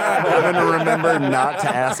 I'm going to remember not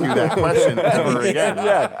to ask you that question ever again.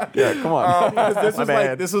 Yeah, come on.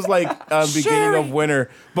 This was like beginning of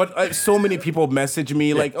winter, but so many people message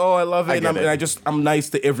me like, "Oh, I love it," and I'm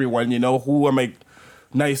nice to everyone. You know, who am I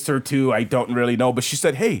nicer to? I don't really know, but she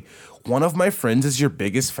said, "Hey, one of my friends is your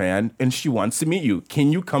biggest fan, and she wants to meet you.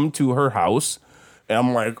 Can you come to her house?" And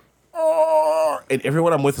I'm like, "Oh!" And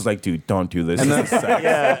everyone I'm with is like, "Dude, don't do this. This is sex.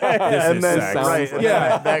 This is sex." Right,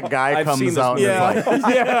 Yeah. that guy I've seen comes this out and movie. is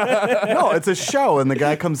like, no, it's a show, and the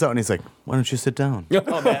guy comes out and he's like, why don't you sit down? You're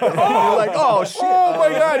like, oh shit. Oh my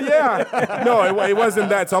god, yeah. No, it wasn't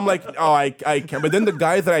that. So I'm like, oh, I can't. But then the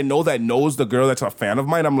guy that I know that knows the girl that's a fan of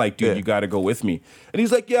mine, I'm like, dude, you got to go with me. And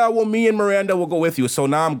he's like, yeah, well, me and Miranda will go with you. So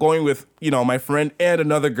now I'm going with, my friend and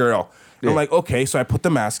another girl. I'm like, okay. So I put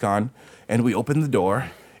the mask on, and we open the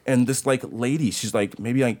door. And this like lady, she's like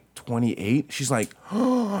maybe like 28. She's like,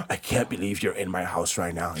 oh, I can't believe you're in my house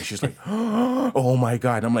right now. And she's like, oh my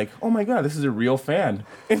god. And I'm like, oh my god, this is a real fan.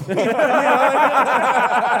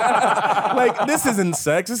 Like, this isn't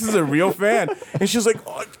sex. This is a real fan. And she's like,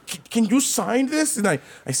 oh, can you sign this? And I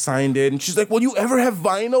signed it. And she's like, will you ever have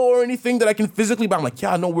vinyl or anything that I can physically buy? I'm like,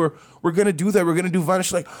 yeah, no, we're gonna do that. We're gonna do vinyl.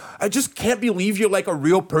 She's like, I just can't believe you're like a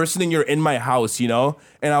real person and you're in my house, And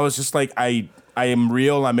I was just like, I am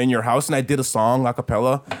real. I'm in your house. And I did a song a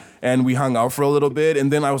cappella, and we hung out for a little bit.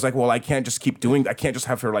 And then I was like, well, I can't just keep doing. I can't just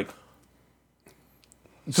have her like.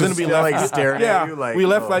 So then we left, like staring at you, like, we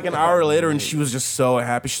left oh, like an hour later, and she was just so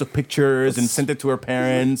happy. She took pictures and sent it to her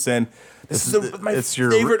parents, and this is my it's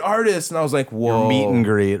your favorite artist. And I was like, whoa, meet and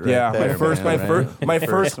greet right yeah, there, my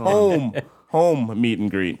first home meet and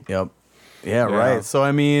greet. Yep. Yeah, right. So,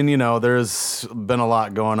 I mean, there's been a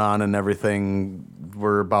lot going on and everything.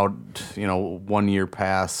 We're about, 1 year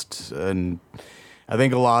past. And I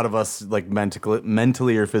think a lot of us, like,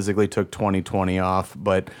 mentally or physically took 2020 off.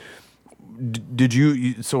 But did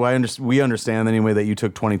you, so we understand anyway that you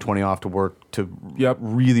took 2020 off to work to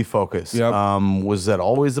really focus. Yep. Was that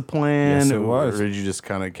always the plan? Yes, it was. Or did you just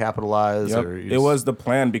kind of capitalize? Yep. Or you It just- was the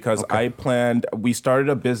plan because we started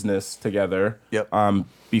a business together. Yep.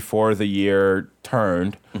 Before the year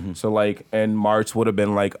turned. So like in March would have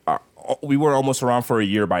been like, we were almost around for a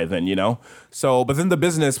year by then, So, but then the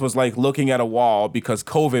business was like looking at a wall because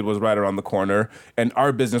COVID was right around the corner, and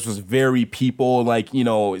our business was very people like,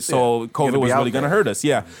 so COVID was really going to hurt us.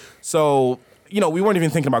 Yeah. So, we weren't even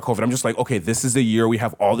thinking about COVID. I'm just like, okay, this is the year. We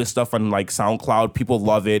have all this stuff on like SoundCloud. People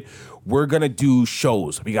love it. We're going to do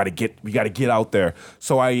shows. We got to get out there.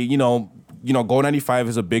 So I, Go 95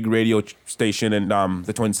 is a big radio station in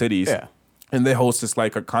the Twin Cities. Yeah. And they host this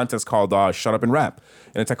like a contest called Shut Up and Rap.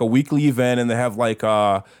 And it's like a weekly event, and they have like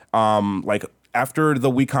after the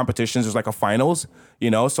week competitions, there's like a finals,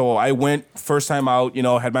 So I went first time out,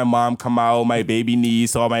 had my mom come out, my baby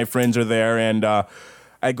niece, all my friends are there, and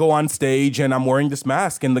I go on stage and I'm wearing this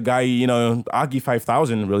mask, and the guy, Augie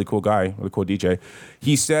 5000, really cool guy, really cool DJ.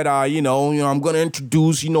 He said, I'm gonna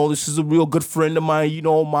introduce, this is a real good friend of mine,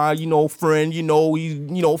 my, friend,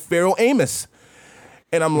 he's, Pharaoh Amos.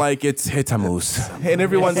 And I'm like, it's Hitamus. And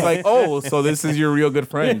everyone's like, oh, so this is your real good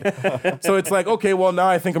friend. So it's like, okay, well, now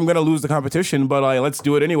I think I'm going to lose the competition, but let's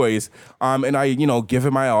do it anyways. And I, give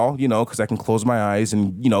it my all, because I can close my eyes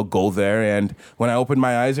and, go there. And when I opened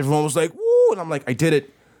my eyes, everyone was like, woo. And I'm like, I did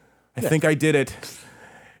it. I think I did it.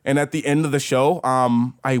 And at the end of the show,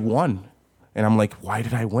 I won. And I'm like, why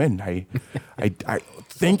did I win? I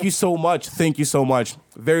thank you so much. Thank you so much.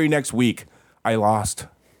 Very next week, I lost.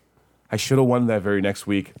 I should have won that very next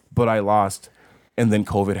week, but I lost. And then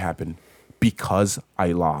COVID happened because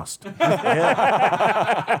I lost.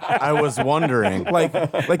 I was wondering. Like,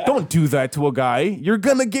 don't do that to a guy. You're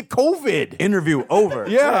going to get COVID. Interview over.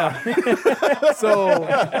 Yeah.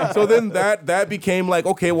 So then that became like,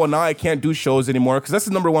 okay, well, now I can't do shows anymore, because that's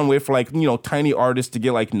the number one way for tiny artists to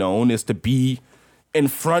get known, is to be in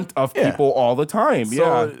front of people all the time.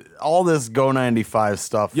 So all this Go 95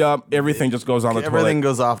 stuff. Yeah, everything just goes on the Everything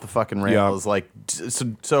toilet. goes off the fucking rails.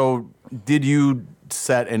 So did you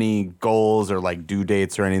set any goals or due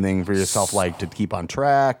dates or anything for yourself, to keep on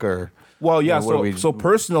track, or? Well, yeah. So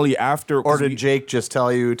personally, after, or did Jake just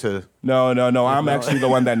tell you to? No. I'm actually the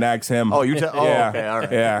one that nags him. Oh, you tell? Oh, yeah. okay, all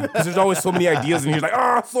right. Yeah, because there's always so many ideas, and he's like,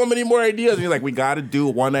 so many more ideas, and he's like, we got to do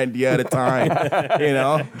one idea at a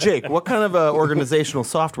time, Jake, what kind of organizational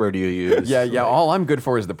software do you use? Yeah. All I'm good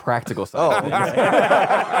for is the practical side. Okay.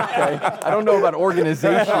 I don't know about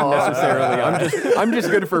organization necessarily. I'm just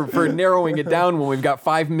good for narrowing it down when we've got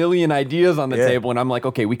 5 million ideas on the table, and I'm like,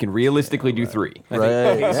 okay, we can realistically do 3.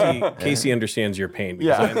 Right. Casey understands your pain,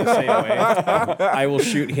 because I'm the same way. I will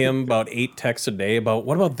shoot him about 8 texts a day about,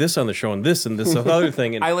 what about this on the show and this other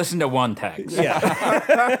thing. And I listen to one text. yeah,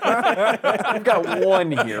 I've got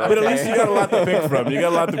one here. But at least you got a lot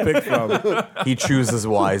to pick from. He chooses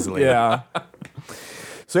wisely. Yeah.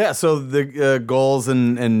 So the goals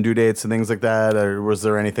and due dates and things like that, or was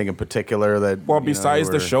there anything in particular that? Well, besides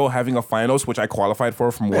the show having a finals, which I qualified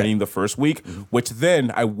for from winning the first week, which then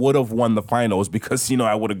I would have won the finals because,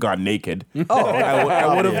 I would have gone naked. Oh,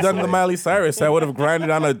 I would have done the Miley Cyrus. I would have grinded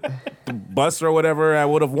on a bus or whatever. I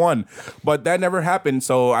would have won. But that never happened.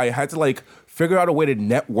 So I had to figure out a way to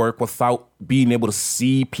network without being able to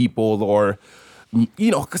see people, or,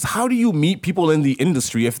 because how do you meet people in the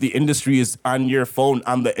industry if the industry is on your phone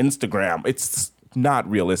on the Instagram? It's not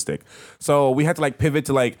realistic. So we had to pivot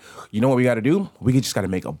to what we got to do? We just got to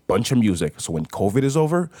make a bunch of music. So when COVID is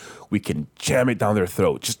over, we can jam it down their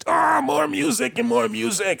throat. Just more music and more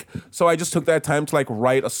music. So I just took that time to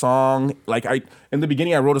write a song. In the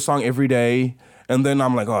beginning, I wrote a song every day. And then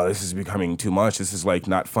I'm like, oh, this is becoming too much. This is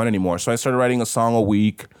not fun anymore. So I started writing a song a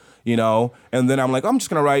week. And then I'm like, I'm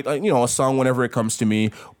just going to write, a song whenever it comes to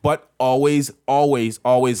me, but always, always,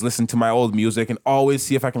 always listen to my old music and always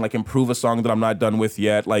see if I can improve a song that I'm not done with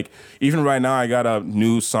yet. Even right now, I got a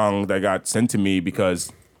new song that got sent to me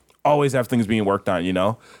because always have things being worked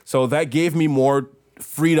on, So that gave me more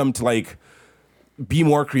freedom to be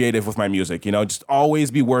more creative with my music, just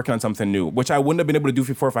always be working on something new, which I wouldn't have been able to do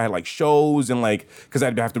before if I had shows and because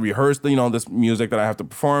I'd have to rehearse, this music that I have to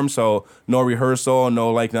perform. So no rehearsal,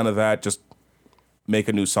 no none of that. Just make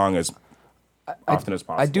a new song as often as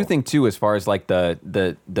possible. I do think too, as far as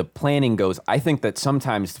the planning goes, I think that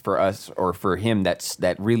sometimes for us or for him,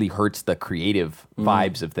 that really hurts the creative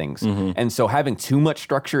vibes of things. Mm-hmm. And so having too much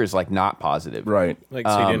structure is not positive. Right. so you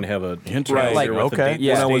didn't have a Right. Okay.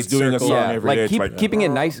 When I was doing a song every day, it's keeping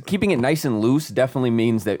it nice and loose definitely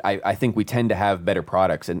means that I think we tend to have better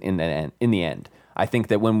products in the end. I think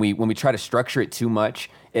that when we try to structure it too much,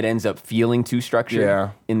 it ends up feeling too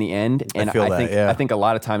structured in the end. And I think a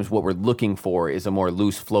lot of times what we're looking for is a more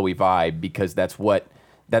loose, flowy vibe, because that's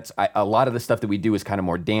a lot of the stuff that we do is kind of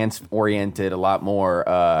more dance oriented, a lot more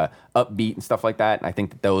upbeat and stuff like that. And I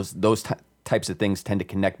think that those types of things tend to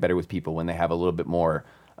connect better with people when they have a little bit more.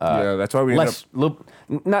 That's why we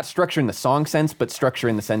not structure in the song sense, but structure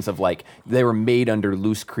in the sense of they were made under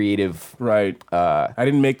loose creative. Right. I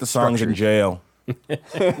didn't make the songs in jail.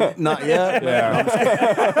 Not yet.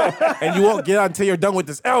 Yeah. And you won't get out until you're done with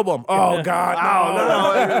this album. Oh God.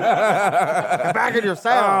 No. Back in your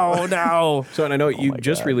sound. Oh no. So, and I know you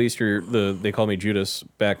just released They Call Me Judas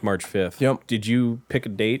back March 5th. Yep. Did you pick a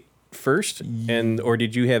date first, or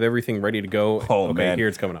did you have everything ready to go? Oh okay, man, here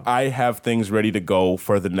it's coming up. I have things ready to go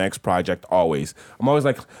for the next project always. I'm always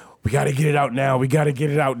like, we got to get it out now. We got to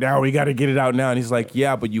get it out now. We got to get it out now. And he's like,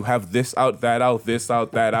 yeah, but you have this out, that out, this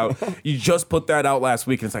out, that out. You just put that out last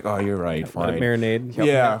week. And it's like, oh, you're right. Fine. Let it marinate.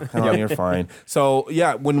 Yeah, come on, you're fine. So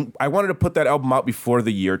yeah, when I wanted to put that album out before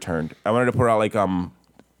the year turned, I wanted to put it out like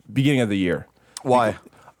beginning of the year. Why?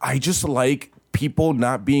 I just like people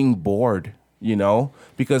not being bored,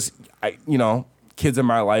 because kids in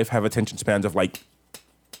my life have attention spans of like.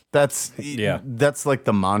 That's like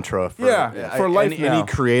the mantra for for life any now.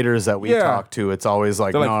 creators that we talk to. It's always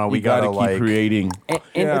like, They're no, we you gotta gotta keep like creating. And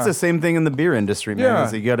It's the same thing in the beer industry, man. Yeah.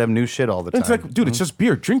 Is that you gotta have new shit all the time. It's like, dude, it's just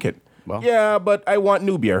beer. Drink it. Well. Yeah, but I want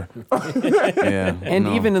new beer. yeah, And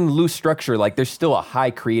no. even in the loose structure, like there's still a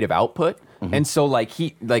high creative output, and so like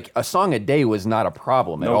a song a day was not a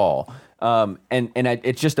problem at all.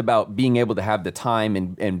 It's just about being able to have the time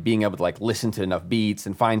and being able to like listen to enough beats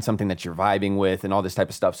and find something that you're vibing with and all this type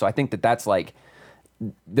of stuff. So I think that's like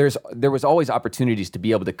there was always opportunities to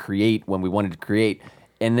be able to create when we wanted to create.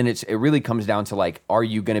 And then it really comes down to like, are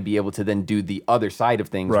you going to be able to then do the other side of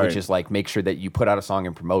things, Right. which is like make sure that you put out a song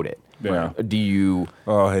and promote it. Yeah. Do you,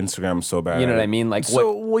 Oh, Instagram's so bad. you know at what it. I mean? Like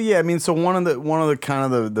So well, yeah. I mean, so one of the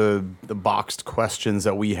kind of the boxed questions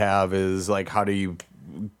that we have is like, how do you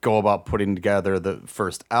go about putting together the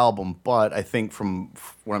first album? But I think from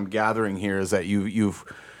what I'm gathering here is that you've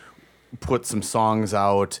put some songs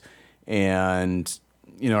out, and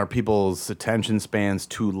are people's attention spans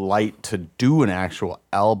too light to do an actual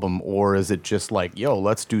album, or is it just like, yo,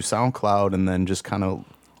 let's do SoundCloud and then just kind of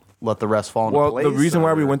let the rest fall into Well, place? the reason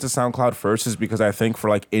why we or- went to SoundCloud first is because I think for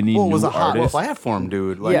like any Well, it new was a hot artist, platform,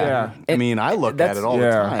 dude. Like, Yeah. I mean, I look at That's- it all the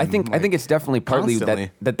Yeah. time. I think like, it's definitely partly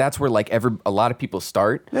constantly. that's where like a lot of people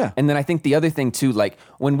start. Yeah. And then I think the other thing too, like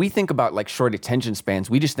when we think about like short attention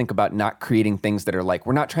spans, we just think about not creating things that are like,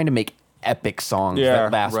 we're not trying to make epic songs Yeah,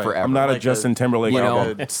 that last right. forever. I'm not Like a Justin Timberlake you know,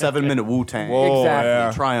 album. a 7-minute Wu-Tang. Whoa, Exactly.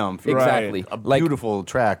 yeah. Triumph. Exactly. A Like- beautiful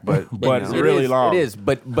track, but But you know. It really is, long. It is,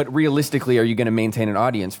 but realistically, are you going to maintain an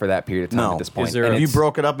audience for that period of time No. at this point? Is there And a- if you it's-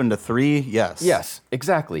 broke it up into 3, yes. Yes,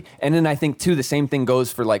 exactly. And then I think too the same thing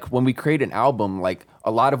goes for like when we create an album, like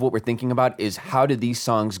a lot of what we're thinking about is how do these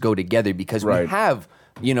songs go together, because we Right. have,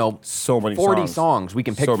 So many 40 songs. songs we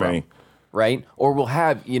can pick So from. many. Right? Or we'll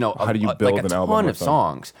have, How do you build like a an album ton with of them?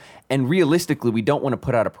 songs. And realistically, we don't want to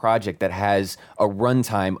put out a project that has a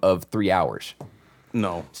runtime of 3 hours.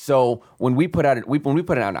 No. So when we put out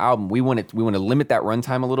an album, we want to limit that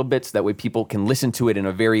runtime a little bit so that way people can listen to it in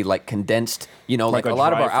a very like condensed, like a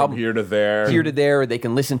lot of our drive from albums here to there. here to there. They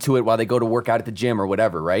can listen to it while they go to work out at the gym or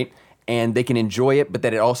whatever, right? And they can enjoy it, but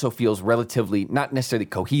that it also feels relatively not necessarily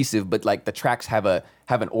cohesive, but like the tracks have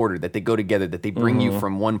an order that they go together, that they bring you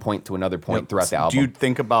from one point to another point throughout the album. Do you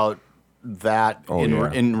think about that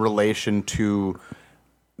yeah. in relation to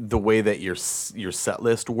the way that your set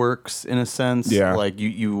list works in a sense? Yeah. Like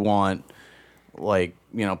you want like,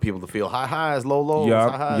 people to feel high highs, low lows,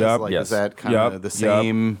 Yup, high highs. yup. Like Yes. is that kind of Yup, the yup.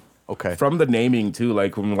 same? Okay. From the naming too,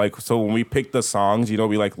 when we pick the songs, we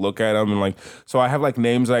like look at them and like, so I have like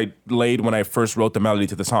names I laid when I first wrote the melody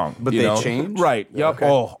to the song. But you they know? change? Right. Yep. Okay.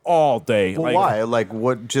 Oh, all day. Well, why? Like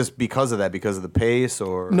what? Just because of that? Because of the pace,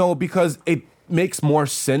 or No, because it makes more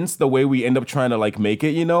sense the way we end up trying to like make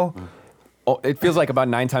it, Oh, it feels like about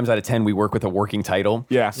 9 times out of 10 we work with a working title.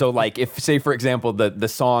 Yeah. So like if say for example the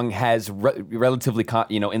song has relatively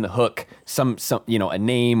in the hook some a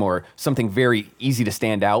name or something very easy to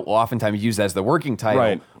stand out, we'll oftentimes use that as the working title.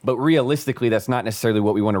 Right. But realistically, that's not necessarily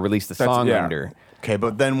what we want to release the song yeah. under. Okay,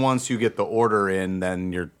 but then once you get the order in,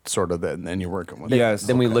 then you're sort of then you're working with it. Yes.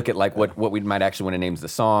 Then we look at like what we might actually want to name the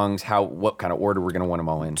songs, what kind of order we're going to want them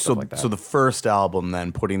all in, So, stuff like that. so the first album,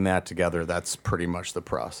 then putting that together, that's pretty much the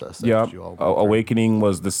process. That Yep. you all go through. Awakening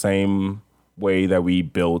was the same way that we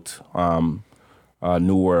built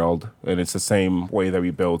New World, and it's the same way that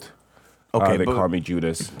we built Okay, They but- Call Me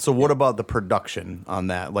Judas. So what about the production on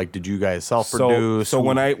that? Like, did you guys self-produce? So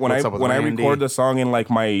when I What's up with when I Randy? record the song in like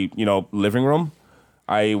my living room,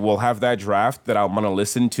 I will have that draft that I'm gonna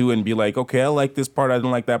listen to and be like, okay, I like this part, I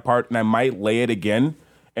didn't like that part, and I might lay it again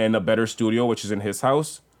in a better studio, which is in his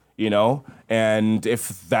house, And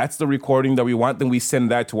if that's the recording that we want, then we send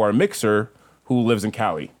that to our mixer, who lives in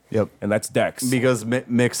Cali. Yep. And that's Dex. Because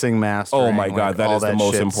mixing, mastering. Oh my God, that all is the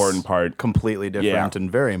most shit's important part. Completely different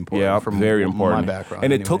and very important. Yeah, from very important. My background,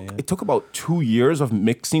 and it anyway, took it took about 2 years of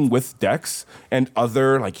mixing with Dex and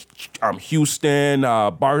other like Houston,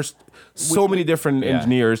 Bars, so many different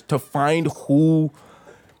engineers to find who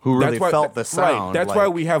really felt the sound. Right. That's why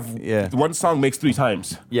we have one song makes 3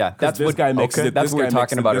 times. Yeah, 'Cause that's this what- guy mixed okay. it. That's This what we were guy talking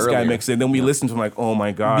mixed it, about This guy earlier. mixed it. Then we listen to him like, oh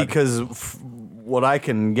my God. because what I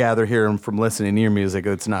can gather here from listening to your music,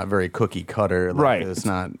 it's not very cookie cutter. Like, Right. It's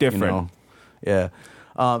not Different. Yeah.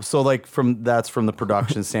 So like that's from the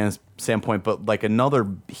production standpoint, but like another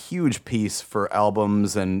huge piece for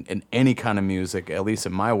albums and any kind of music, at least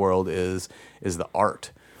in my world, is the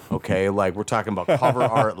art. Okay, like we're talking about cover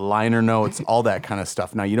art, liner notes, all that kind of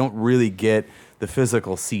stuff. Now you don't really get the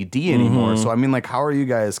physical CD anymore. So I mean, like, how are you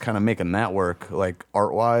guys kind of making that work, like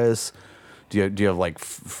art wise? Do you have like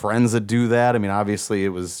friends that do that? I mean, obviously it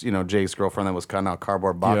was Jake's girlfriend that was cutting out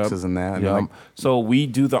cardboard boxes and that. And So we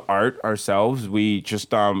do the art ourselves. We just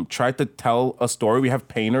try to tell a story. We have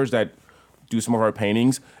painters that do some of our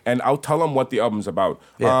paintings, and I'll tell them what the album's about.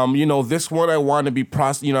 Yeah. This one I want to be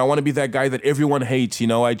I want to be that guy that everyone hates.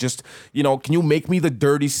 I just, can you make me the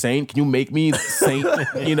dirty saint? Can you make me the saint?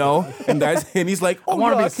 And he's like, oh, I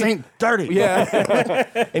want to be Saint Dirty.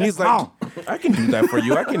 Yeah. And he's like, I can do that for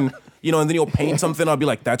you. I can, and then he'll paint something. I'll be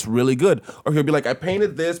like, that's really good. Or he'll be like, I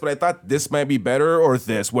painted this, but I thought this might be better, or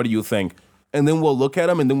this. What do you think? And then we'll look at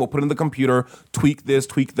them, and then we'll put it in the computer, tweak this,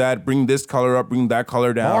 tweak that, bring this color up, bring that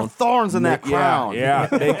color down. More thorns in that crown. Yeah,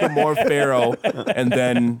 make it more pharaoh, and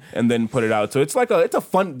then put it out. So it's like it's a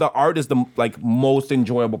fun. The art is the most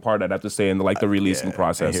enjoyable part, I'd have to say, in the releasing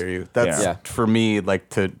process. I hear you. That's for me,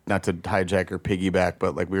 like, not to hijack or piggyback,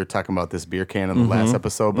 but like we were talking about this beer can in the last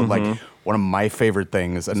episode, but like one of my favorite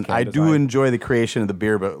things, and I do enjoy the creation of the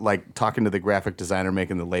beer, but like talking to the graphic designer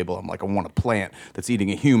making the label, I'm like, I want a plant that's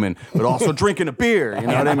eating a human, but also drinking a beer. You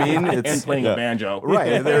know what I mean? And playing a banjo.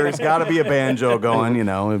 Right. There's got to be a banjo going,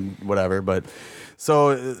 and whatever. But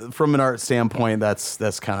so from an art standpoint, that's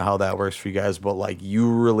kind of how that works for you guys. But like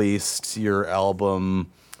you released your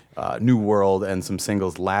album New World and some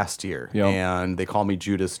singles last year, and They Call Me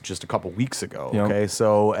Judas just a couple weeks ago. Okay,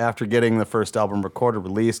 so after getting the first album recorded,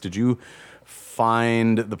 released, did you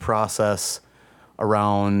find the process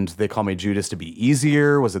around They Call Me Judas to be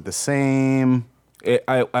easier? Was it the same?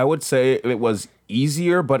 I would say it was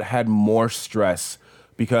easier, but had more stress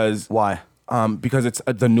because Why? Because it's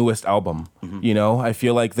the newest album. I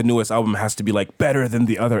feel like the newest album has to be like better than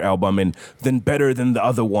the other album, and then better than the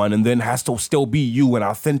other one, and then has to still be you and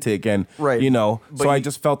authentic, and right. So I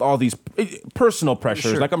just felt all these personal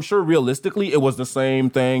pressures. Sure. Like I'm sure realistically it was the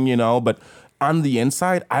same thing, but on the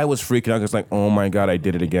inside I was freaking out. It's like, oh my God, I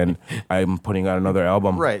did it again. I'm putting out another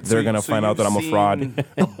album. Right. They're gonna find out that I'm a fraud.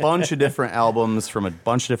 A bunch of different albums from a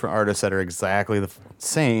bunch of different artists that are exactly the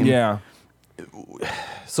same. Yeah.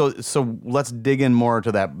 So let's dig in more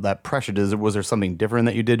to that pressure. Was there something different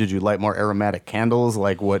that you did? Did you light more aromatic candles?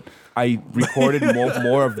 Like what? I recorded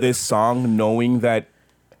more of this song knowing that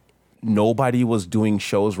nobody was doing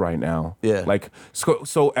shows right now. Yeah. Like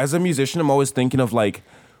so as a musician, I'm always thinking of like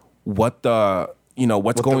what the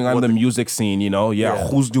what's going on in the music scene.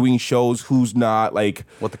 Who's doing shows, who's not, like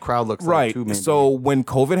what the crowd looks right. like too, maybe. So when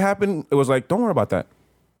COVID happened, it was like, don't worry about that.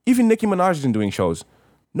 Even Nicki Minaj isn't doing shows.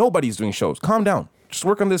 Nobody's doing shows. Calm down. Just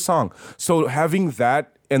work on this song. So having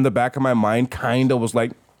that in the back of my mind kind of was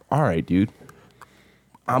like, all right, dude,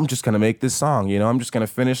 I'm just gonna make this song. I'm just gonna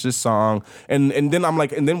finish this song. And then I'm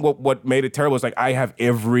like, and then what made it terrible is like I have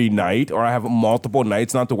every night, or I have multiple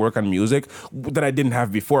nights not to work on music that I didn't have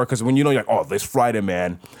before. Because when you're like, oh, this Friday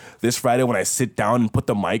when I sit down and put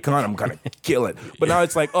the mic on, I'm gonna kill it. But now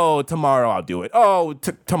it's like, oh, tomorrow I'll do it. Oh,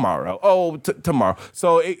 tomorrow. Oh, tomorrow.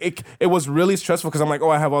 So it was really stressful because I'm like, oh,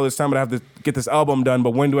 I have all this time, but I have to get this album done.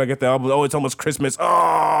 But when do I get the album? Oh, it's almost Christmas.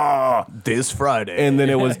 Oh, this Friday. And then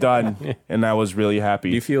it was done, and I was really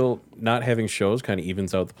happy. Do you feel not having shows kind of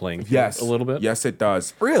evens out the playing field a little bit? Yes, it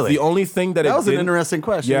does. Really? The only thing that was an interesting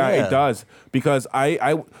question. Yeah, it does. Because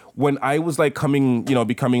I when I was like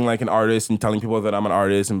becoming like an artist and telling people that I'm an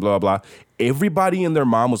artist and blah, blah, blah, everybody and their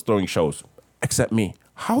mom was throwing shows except me.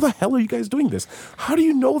 How the hell are you guys doing this? How do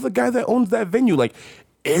you know the guy that owns that venue? Like,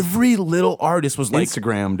 every little artist was like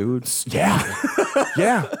Instagram, dude. Yeah.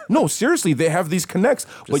 Yeah. No, seriously, they have these connects.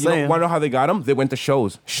 But want to know how they got them? They went to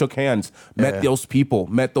shows, shook hands, met those people.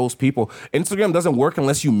 Instagram doesn't work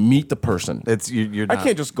unless you meet the person. You're I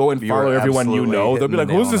can't just go and follow everyone you know. They'll be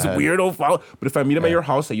like, who's this weirdo follow? But if I meet him at your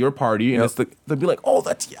house, at your party, and they'll be like, oh,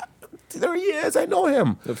 there he is. I know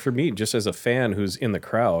him. For me, just as a fan who's in the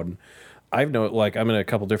crowd, I'm in a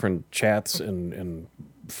couple different chats and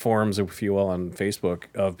forums, if you will, on Facebook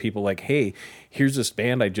of people like, hey, here's this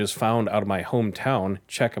band I just found out of my hometown.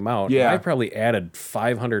 Check them out. Yeah. I probably added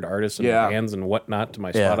 500 artists and bands and whatnot to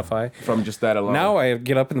my Spotify. From just that alone. Now I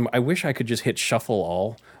get up and I wish I could just hit shuffle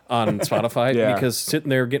all on Spotify Yeah. because sitting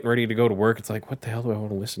there getting ready to go to work, it's like, what the hell do I want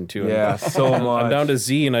to listen to? Yeah, so I'm much. down to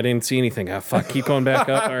Z and I didn't see anything. Ah, fuck, keep going back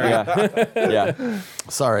up. All right. Yeah.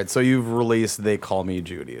 So, all right, so you've released They Call Me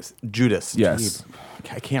Judas. Judas. Yes.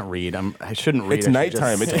 I can't read. I shouldn't read. It's I should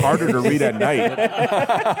nighttime. just- It's harder to read at night.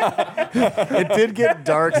 It did get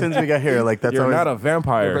dark since we got here. Like that's You're always, not a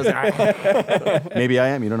vampire. Maybe I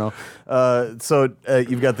am. You don't know. So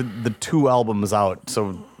you've got the 2 albums out.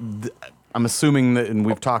 So I'm assuming that, and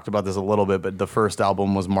we've talked about this a little bit, but the first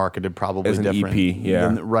album was marketed probably As an different. EP,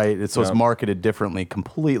 yeah. Right. So it's Yeah. marketed differently,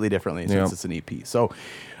 completely differently since Yeah. it's an EP. So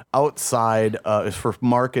outside, for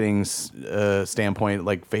marketing standpoint,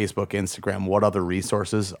 like Facebook, Instagram, what other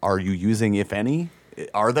resources are you using, if any?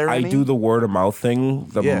 Are there I any? do the word of mouth thing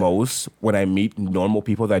the Yeah. most when I meet normal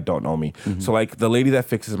people that don't know me. So like the lady that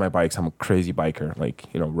fixes my bikes, I'm a crazy biker, like,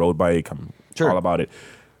 road bike, I'm all about it.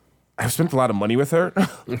 I've spent a lot of money with her.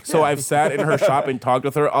 So I've sat in her shop and talked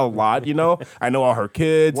with her a lot, I know all her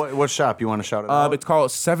kids. What shop you want to shout it out? It's called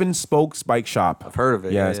Seven Spokes Bike Shop. I've heard of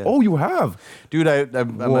it, Yes. yeah. Oh, you have? Dude,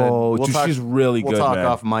 Whoa, dude, she's really we'll good, talk man.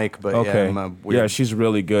 off mic, but Okay. yeah, I'm a weird, Yeah, she's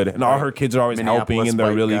really good. And all her kids are always helping Minneapolis and they're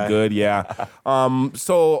bike really guy. good. Yeah.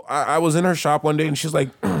 So I was in her shop one day and she's like,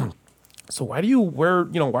 so why do you wear,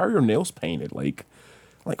 why are your nails painted? Like,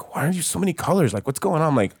 why are you so many colors? Like, what's going on?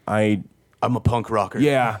 I'm like, I'm a punk rocker.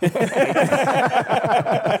 yeah.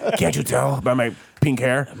 Can't you tell by my pink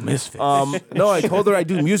hair? Misfit. No, I told her I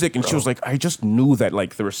do music, and she was like, I just knew that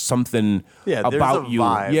there was something Yeah, there's about a you.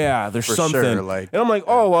 vibe, Yeah, there's for something. sure, like- and I'm like,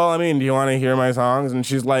 oh well, I mean, do you want to hear my songs? And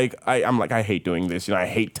she's like, I'm like, I hate doing this. I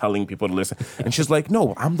hate telling people to listen. And she's like,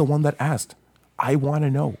 no, I'm the one that asked. I want to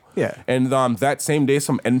know. Yeah. And that same day,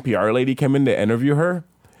 some NPR lady came in to interview her.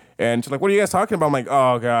 And she's like, what are you guys talking about? I'm like,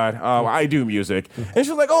 oh, God, I do music. And she's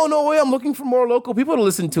like, oh, no way, I'm looking for more local people to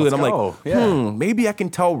listen to. Let's and I'm go. like, Yeah. maybe I can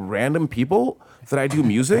tell random people that I do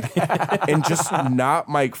music and just not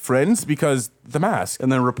my friends because the mask.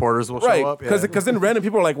 And then reporters will Right, show up. because then random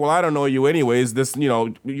people are like, well, I don't know you anyways. This, you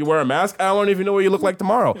wear a mask. I don't even know what you look like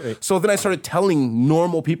tomorrow. So then I started telling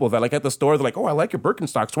normal people that, like at the store, they're like, oh, I like your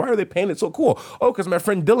Birkenstocks. Why are they painted so cool? Oh, because my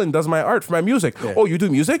friend Dylan does my art for my music. Oh, you do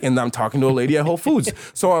music? And I'm talking to a lady at Whole Foods.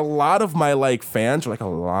 So a lot of my fans are a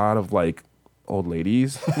lot of old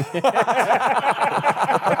ladies.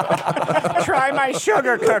 Try my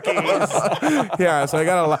sugar cookies. Yeah, so I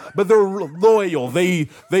got a lot, but they're loyal. They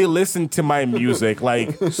listen to my music.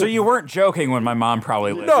 So you weren't joking when my mom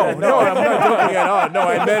probably listened. No, I'm not joking at all. No,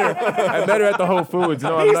 I met her at the Whole Foods.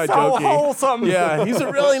 No, I'm He's not so joking. wholesome. Yeah, he's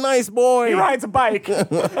a really nice boy. He rides a bike.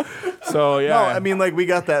 So yeah, No, I mean, we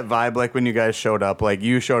got that vibe, when you guys showed up.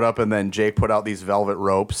 You showed up, and then Jake put out these velvet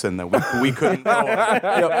ropes, and then we couldn't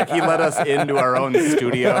go. He let us into our own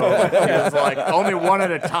studio. He was like, only one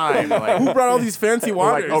at a time. who brought all these fancy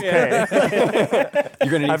we're like, waters? okay,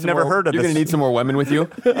 You're gonna need I've some never more, heard of You're this. gonna need some more women with you.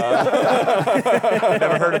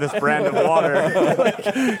 never heard of this brand of water.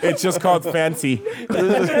 It's just called fancy.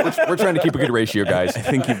 We're trying to keep a good ratio, guys. I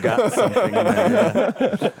think you've got something in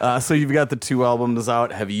there. Yeah. So you've got the 2 albums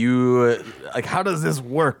out. Have you, how does this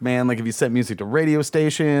work, man? Have you sent music to radio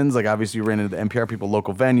stations? Obviously you ran into the NPR people,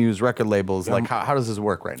 local venues, record labels. How does this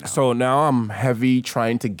work right now? So now I'm heavy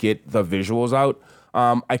trying to get the visuals out.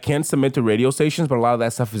 I can submit to radio stations, but a lot of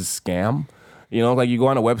that stuff is scam. You go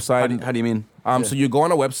on a website. How do you mean? So you go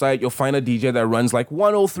on a website, you'll find a DJ that runs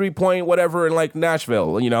 103 point whatever in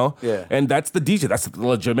Nashville, Yeah. And that's the DJ. That's the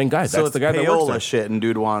legitimate guy. So That's it's the guy that works there. payola shit, and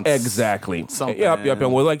dude wants Exactly. something. Yep.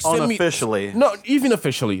 And we're send me. Unofficially. No, even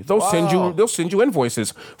officially. They'll send you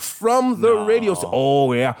invoices from the radio.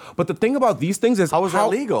 Oh yeah. But the thing about these things is How is that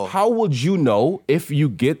legal? How would you know if you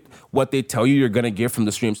get what they tell you you're gonna get from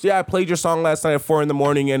the streams? Yeah, I played your song last night at 4 a.m.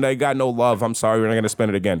 and I got no love. I'm sorry, we're not gonna spend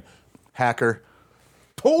it again. Hacker.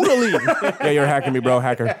 Totally. Yeah, you're hacking me, bro.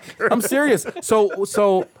 Hacker. I'm serious.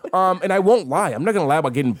 So, and I won't lie. I'm not gonna lie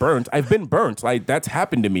about getting burnt. I've been burnt. That's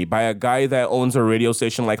happened to me by a guy that owns a radio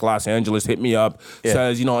station Los Angeles. Hit me up,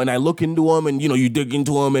 says, and I look into him, and you dig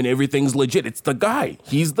into him, and everything's legit. It's the guy.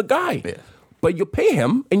 He's the guy. Yeah. But you pay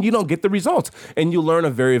him, and you don't get the results, and you learn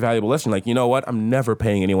a very valuable lesson. You know what? I'm never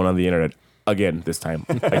paying anyone on the internet again. This time.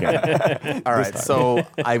 Again. All right. So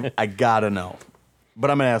I gotta know,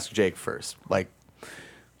 but I'm gonna ask Jake first.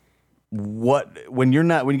 When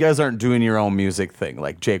you guys aren't doing your own music thing,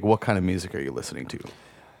 Jake, what kind of music are you listening to?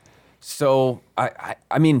 So I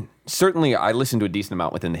mean, certainly I listen to a decent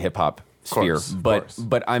amount within the hip hop sphere,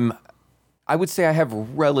 but I would say I have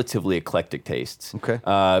relatively eclectic tastes. Okay.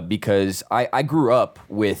 Because I grew up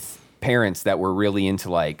with parents that were really into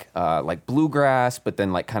bluegrass, but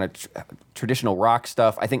then kind of traditional rock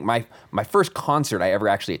stuff. I think my first concert I ever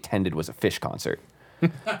actually attended was a Fish concert.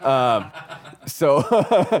 So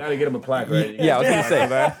Gotta get him a plaque, right? yeah, I was gonna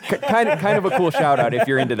say kind of a cool shout out if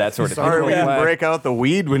you're into that sort of thing. Sorry, we didn't break out the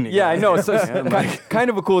weed when you. Yeah, I know. So it's kind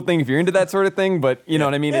of a cool thing if you're into that sort of thing, but you know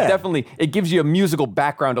what I mean? Yeah. It gives you a musical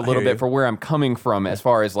background a little hear bit you. for where I'm coming from as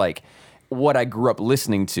far as like what I grew up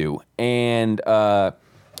listening to. And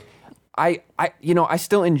I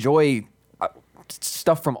still enjoy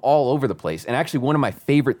stuff from all over the place. And actually one of my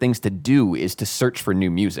favorite things to do is to search for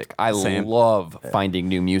new music. I Same. love finding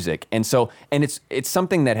new music. And it's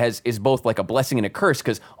something that is both like a blessing and a curse,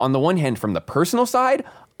 because on the one hand, from the personal side,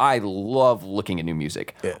 I love looking at new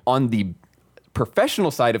music. Yeah. On the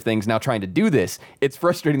professional side of things, now trying to do this, it's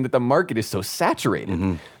frustrating that the market is so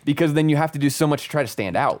saturated because then you have to do so much to try to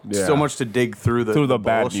stand out. Yeah. So much to dig through the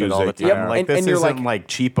bad bullshit all the music, time. yeah. Like And- this and you're isn't like- like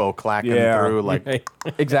cheapo clacking Yeah. through. Like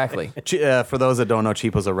Exactly. for those that don't know,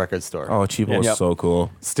 Cheapo's a record store. Oh, Cheapo is Yep. so cool.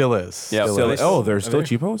 Still is. Yeah. Still Still is. is. Oh, there's still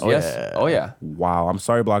Cheapos? Yes. Oh yeah. Wow, I'm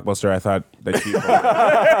sorry, Blockbuster. I thought that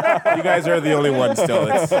Cheapo. You guys are the only one still.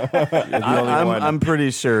 You're the only one. I'm pretty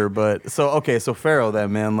sure, but so Pharaoh,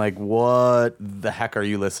 then man, like, what the heck are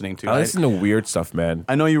you listening to? I listen to weird stuff, man.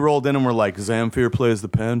 I know you rolled in and were like, Zamfir plays the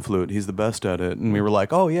pan flute. He's the best at it, and we were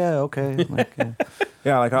like, oh yeah, okay. Like,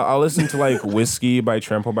 Yeah, like I'll listen to like Whiskey by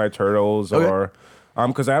Trampled by Turtles, Okay. or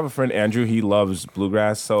because I have a friend Andrew. He loves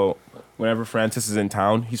bluegrass, so whenever Francis is in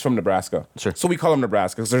town, he's from Nebraska. Sure. So we call him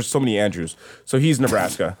Nebraska because there's so many Andrews. So he's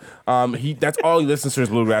Nebraska. That's all he listens to is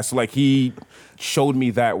bluegrass. So like he showed me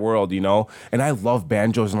that world, you know. And I love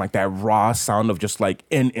banjos and like that raw sound of just like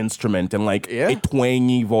an instrument and like Yeah. a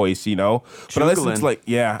twangy voice, you know. But I listen Jugglin'.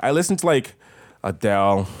 to I listen to like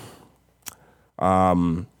Adele,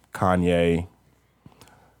 Kanye.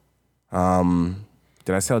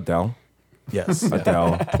 Did I say Adele? yes,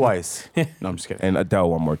 Adele. twice. No, I'm just kidding. And Adele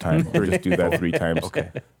one more time. Or just do that 3 times. Okay.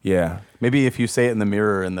 Yeah. Maybe if you say it in the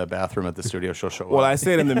mirror in the bathroom at the studio, she'll show Well, up. I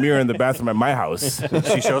say it in the mirror in the bathroom at my house.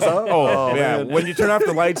 She shows up. Oh, yeah. When you turn off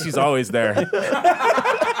the lights, she's always there.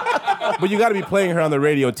 But you got to be playing her on the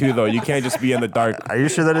radio too, though. You can't just be in the dark. Are you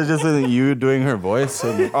sure that it just isn't you doing her voice?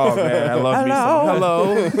 And Oh man, I love me some.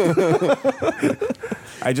 Hello.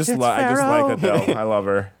 I just like Adele. I love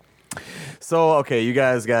her. so, okay, you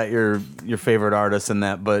guys got your favorite artists in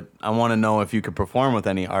that, but I want to know if you could perform with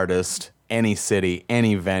any artist, any city,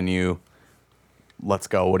 any venue. Let's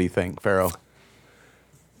go. What do you think, Pharaoh?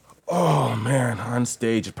 Oh man, on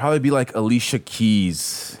stage it'd probably be like Alicia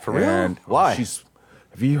Keys. For real? And Why?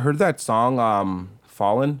 Have you heard that song,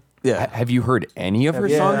 "Fallen"? Yeah. Have you heard any of her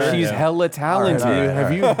Yeah, songs? yeah, She's yeah. hella talented.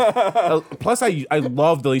 Have you? Plus, I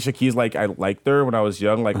loved Alicia Keys. Like I liked her when I was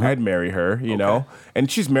young. Like I'd marry her, you know.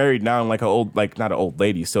 And she's married now, and like not an old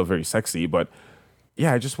lady, still very sexy. But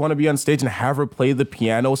yeah, I just want to be on stage and have her play the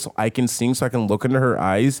piano so I can sing, so I can look into her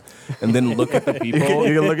eyes, and then look at the people.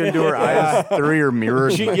 You can look into her eyes through your mirror.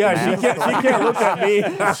 She can't look at me.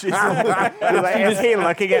 Is he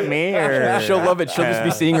looking at me or? She'll love it. She'll just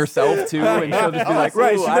be seeing herself too, and she'll just be like,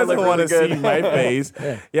 Right, "Ooh, she I doesn't look want to really see good." my face.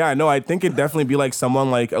 Yeah, no, I think it'd definitely be like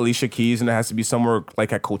someone like Alicia Keys, and it has to be somewhere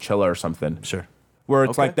like at Coachella or something. Sure. Where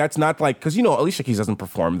it's Okay. like, that's not like, because, you know, Alicia Keys doesn't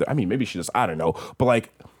perform. I mean, maybe she does, I don't know. But like,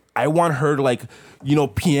 I want her to like, you know,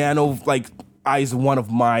 piano, like, eyes one of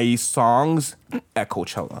my songs at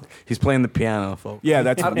Coachella. He's playing the piano, folks. Yeah,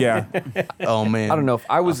 that's, yeah. Oh, man. I don't know if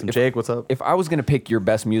I was Awesome. if, Jake, what's up? if I was gonna pick your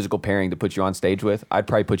best musical pairing to put you on stage with, I'd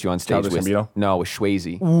probably put you on stage Childish with Gambino? with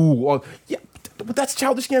Swayze. Ooh, well, yeah, but that's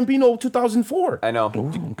Childish Gambino 2004. I know.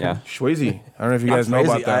 Yeah. Swayze. I don't know if you guys know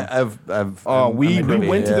about that. We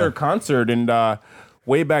went to their concert, and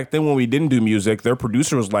way back then when we didn't do music, their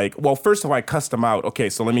producer was like, well, first of all, I cussed them out. Okay,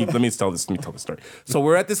 so let me tell the story. So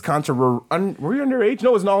we're at this concert. Were we underage? No,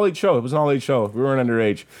 it was an all-age show. We weren't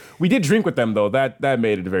underage. We did drink with them though. That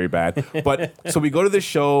made it very bad. But so we go to this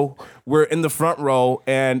show. We're in the front row,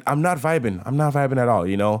 and I'm not vibing. At all.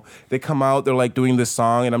 You know, they come out. They're like doing this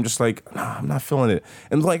song, and I'm just like, nah, I'm not feeling it.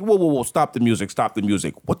 And they're like, whoa, stop the music.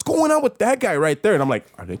 What's going on with that guy right there? And I'm like,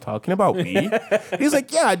 are they talking about me? He's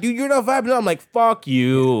like, yeah, dude, you're not vibing. And I'm like, fuck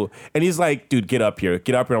you. And he's like, dude, get up here.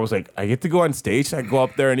 I was like, I get to go on stage. I go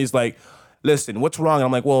up there, and he's like, listen, what's wrong? And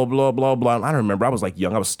I'm like, well, blah, blah, blah. And I don't remember. I was like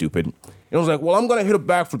young. I was stupid. And I was like, well, I'm going to hit a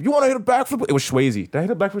backflip. You want to hit a backflip? It was Swayze. Did I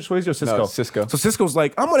hit a backflip with Swayze or Cisco? No, Cisco. So Cisco's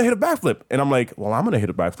like, I'm going to hit a backflip. And I'm like, well, I'm going to hit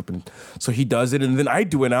a backflip. And so he does it, and then I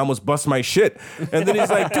do it, and I almost bust my shit. And then he's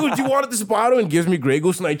like, dude, you wanted this bottle? And gives me Grey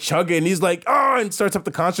Goose, and I chug it. And he's like, oh, and starts up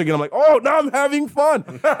the concert again. I'm like, oh, now I'm having fun.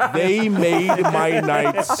 They made my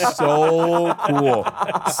night so cool.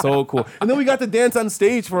 So cool. And then we got to dance on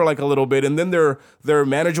stage for like a little bit. And then their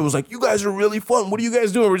manager was like, you guys are really fun. What are you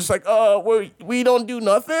guys doing? We're just like, we don't do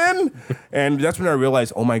nothing. And that's when I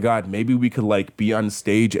realized, oh my God, maybe we could like be on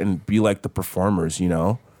stage and be like the performers, you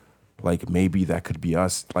know? Like maybe that could be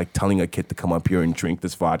us, like telling a kid to come up here and drink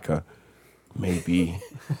this vodka. Maybe.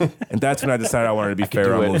 And that's when I decided I wanted to be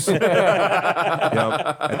Pharaoh Moose. Yep,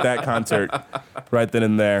 at that concert, right then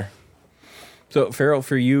and there. So, Pharaoh,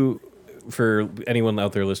 for you, for anyone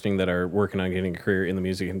out there listening that are working on getting a career in the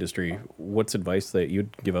music industry, what's advice that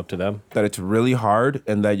you'd give up to them? That it's really hard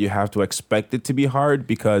and that you have to expect it to be hard,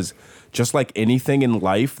 because just like anything in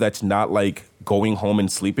life that's not like going home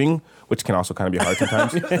and sleeping, which can also kind of be hard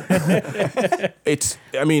sometimes,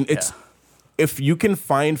 if you can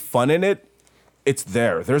find fun in it, it's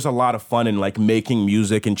there. There's a lot of fun in like making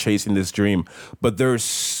music and chasing this dream, but there's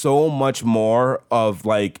so much more of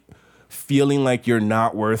like feeling like you're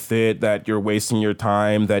not worth it, that you're wasting your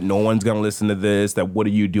time, that no one's gonna listen to this, that what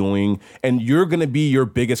are you doing? And you're gonna be your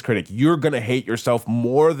biggest critic. You're gonna hate yourself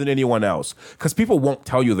more than anyone else, because people won't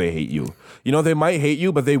tell you they hate you. You know, they might hate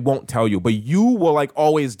you, but they won't tell you. But you will like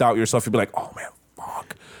always doubt yourself. You'll be like, oh man,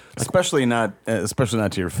 fuck. Especially not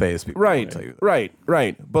to your face. People Right, tell you that.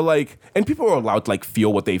 right. But like, and people are allowed to like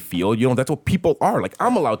feel what they feel. You know, that's what people are. Like,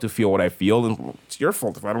 I'm allowed to feel what I feel, and it's your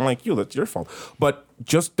fault if I don't like you. That's your fault. But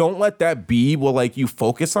just don't let that be what like you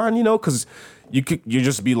focus on. You know, because you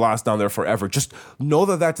just be lost down there forever. Just know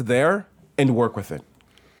that that's there and work with it.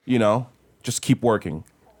 You know, just keep working.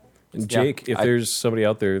 Jake, if there's somebody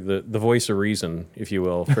out there, the voice of reason, if you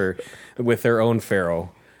will, for with their own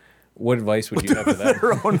Pharaoh, what advice would you have for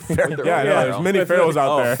them? Yeah, there's many pharaohs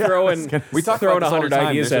out there. Throwing We talk about this all the $100 time.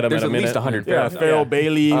 ideas at them There's in a at minute. least 100 Yeah, pharaohs. Pharaoh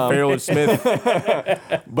Bailey, Pharaoh Smith.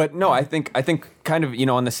 But no, I think kind of, you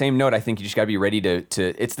know, on the same note, I think you just got to be ready to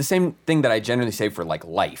it's the same thing that I generally say for like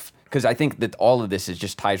life, because I think that all of this is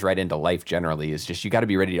just ties right into life generally, is just you got to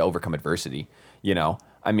be ready to overcome adversity, you know?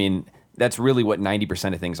 I mean, that's really what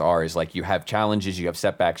 90% of things are, is like you have challenges, you have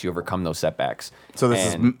setbacks, you overcome those setbacks. So this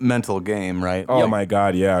is And- mental game, right? Oh my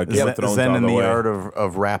God, yeah. Game of Thrones Zen all in the the way. art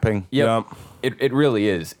of rapping. Yep. Yep. It really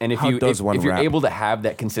is. And if How does one if you're rap? able to have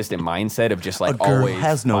that consistent mindset of just like A girl always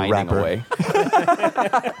has no finding rapper. a way.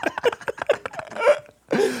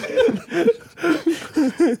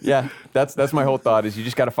 Yeah, that's my whole thought, is you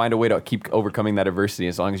just got to find a way to keep overcoming that adversity.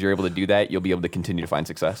 As long as you're able to do that, you'll be able to continue to find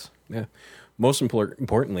success. Yeah. Most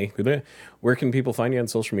importantly, where can people find you on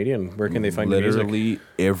social media, and where can they find your music? Literally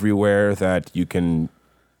everywhere that you can.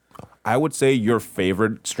 I would say your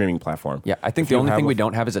favorite streaming platform. Yeah, I think If the you only have thing a- we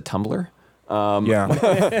don't have is a Tumblr.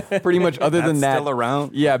 Yeah. Pretty much other than that. still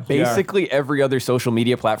around? Yeah, basically every other social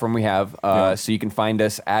media platform we have. So you can find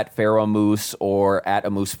us at Pharaoh Moose or at a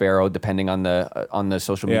Moose Pharaoh, depending on the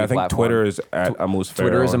social media Yeah, I think platform. Twitter is at a Moose Pharaoh.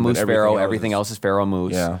 Twitter is a and then Moose Pharaoh. else Everything else is Pharaoh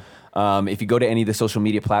Moose. Yeah. If you go to any of the social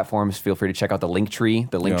media platforms, feel free to check out the Linktree.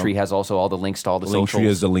 The Linktree has also all the links to all the socials. Linktree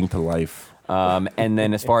is the link to life. And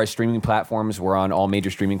then as far as streaming platforms, we're on all major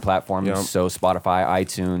streaming platforms. Yep. So Spotify,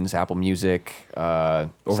 iTunes, Apple Music, Over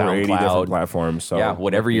 80 different SoundCloud. platforms. So Yeah,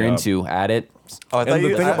 whatever look you're me up. into, add it. Oh, I And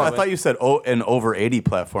the thing I about- thought you said an over 80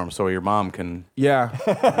 platform, so your mom can. Yeah.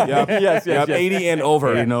 Yep. Yes, Yep. 80 and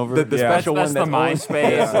over. 80 and over. The Yeah. special That's one the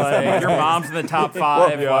MySpace. Like, your mom's in the top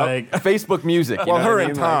 5. yeah. Like, Facebook Music. You Well, know her what I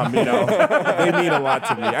and mean? Tom, you know, they mean a lot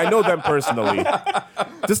to me. I know them personally.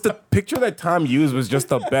 Just the picture that Tom used was just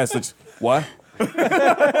the best. It's, what? No,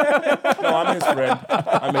 I'm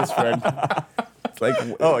his friend. It's like,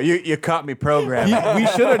 Oh, you caught me programming. we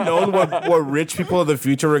should have known what rich people of the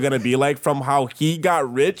future were going to be like from how he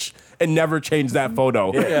got rich and never changed that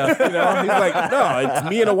photo. Yeah. You know, he's like, no, it's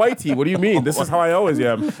me in a white tee. What do you mean? This is how I always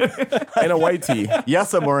am. In a white tee.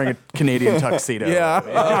 Yes, I'm wearing a Canadian tuxedo. Yeah.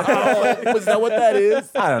 Was that what that is?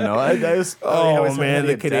 I don't know. I just, Oh, always man,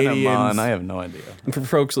 had the denim Canadians. on. I have no idea. For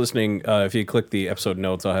folks listening, if you click the episode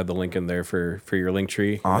notes, I'll have the link in there for your link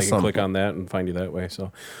tree. They Awesome. can click on that and find you that way.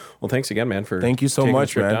 So, well, thanks again, man, for Thank you so taking the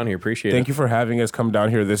much, trip man. down here. Appreciate it. Thank you for having us come down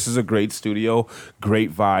here. This is a great studio,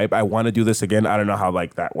 great vibe. I want to do this again. I don't know how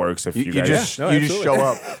like that works. If you, You guys, just show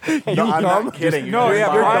up. No, I'm come? not kidding. You no, just-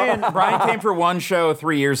 yeah, Brian came for one show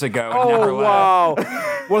 3 years ago. And never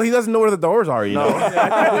left. Well, he doesn't know where the doors are. You know.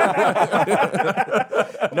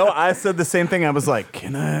 No, I said the same thing. I was like,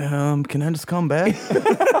 can I just come back?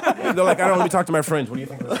 They're like, I don't want to talk to my friends. What do you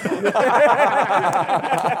think?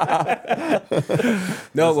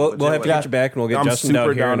 No, we'll have to get you back, and we'll get I'm Justin super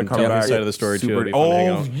down here down to and come tell back. his side of the story too. Super- It'd be fun to hang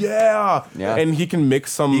out. yeah. Yeah. And he can make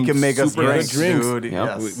some. He can make us super good drinks, dude. Yep.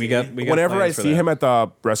 Yes. We got Whenever I plans for see that. him at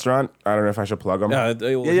the restaurant, I don't know if I should plug him. Yeah,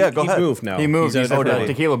 go he ahead. moved now. He moved. He's He's at a over different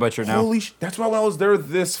to one. Tequila Butcher now. Holy that's why I was there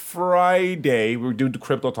this Friday. We do the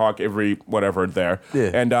crypto talk every whatever there.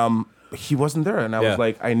 Yeah. And he wasn't there. And I Yeah. was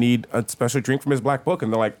like, I need a special drink from his black book.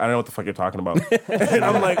 And they're like, I don't know what the fuck you're talking about. And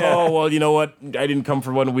I'm like, oh, well, you know what? I didn't come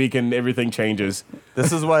for 1 week and everything changes.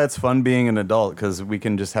 This is why it's fun being an adult, because we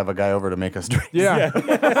can just have a guy over to make us drink. Yeah.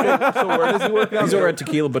 So where does he work now? He's over at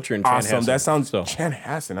Tequila Butcher in Awesome. Chanhassen. That sounds So,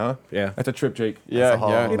 Chanhassen, huh? Yeah. That's a trip, Jake. Yeah, haul,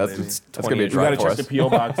 yeah. baby. That's gonna be a We got to drive for check us. the P.O.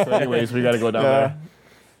 box. So anyways, we got to go down there.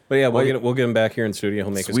 But yeah, we'll get him back here in studio.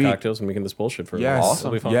 He'll make Sweet. his cocktails and making this bullshit for Yes. us.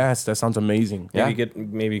 It'll be fun. Yes, that sounds amazing. Yeah.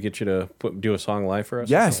 Maybe get you to do a song live for us.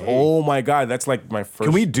 Yes. Oh my God, that's like my first.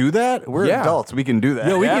 Can we do that? We're Yeah. adults. We can do that.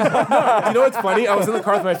 Yeah, we can. You know what's funny? I was in the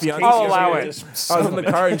car with my fiance. I'll allow it. I was in the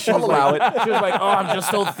car and she was like, "Oh, I'm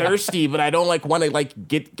just so thirsty, but I don't want to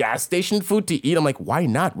get gas station food to eat." I'm like, "Why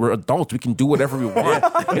not? We're adults. We can do whatever we want."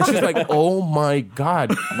 And she's like, "Oh my God,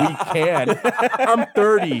 we can." I'm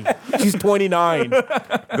 30. She's 29.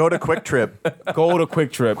 Go to Quick Trip. Go to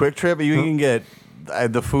Quick Trip. Quick Trip, you can get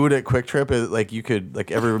the food at Quick Trip is like you could like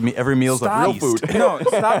every meal's like real food. No,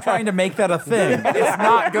 stop trying to make that a thing. It's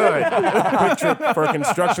not good. Quick Trip for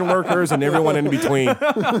construction workers and everyone in between.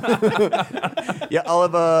 Yeah, I'll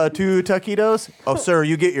have 2 taquitos. Oh, sir,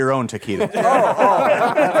 you get your own taquito.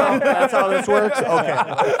 That's how this works. Okay.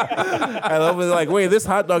 I love it. Like, wait, this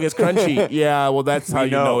hot dog is crunchy. Yeah, well, that's how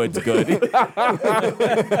you know it's good.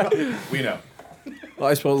 We know. Well,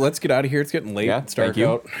 I suppose let's get out of here. It's getting late. Yeah, It's dark thank you.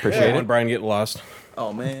 out. Appreciate I don't it. want Brian getting lost.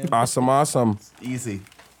 Oh man, Awesome. easy.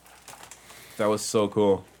 That was so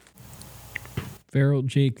cool. Farrell,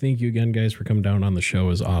 Jake, thank you again, guys, for coming down on the show. It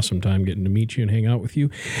was an awesome time getting to meet you and hang out with you.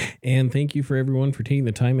 And thank you for everyone for taking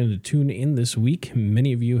the time to tune in this week.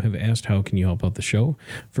 Many of you have asked, how can you help out the show?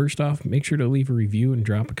 First off, make sure to leave a review and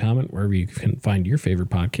drop a comment wherever you can find your favorite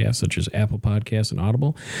podcasts, such as Apple Podcasts and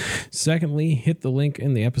Audible. Secondly, hit the link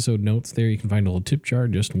in the episode notes there. You can find a little tip jar.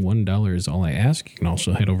 Just $1 is all I ask. You can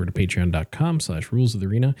also head over to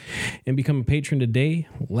patreon.com/rulesofthearena and become a patron today.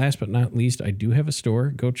 Last but not least, I do have a store.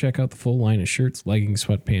 Go check out the full line of shirts, leggings,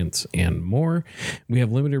 sweatpants, and more. We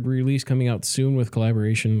have limited release coming out soon with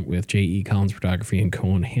collaboration with J.E. Collins Photography and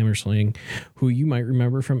Cohen Hammerslang, who you might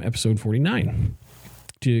remember from episode 49.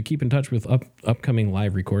 To keep in touch with upcoming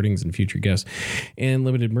live recordings and future guests and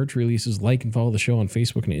limited merch releases, like and follow the show on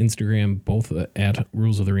Facebook and Instagram, both at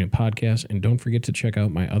Rules of the Arena Podcast. And don't forget to check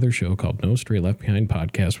out my other show called No Stray Left Behind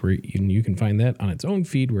Podcast, where you can find that on its own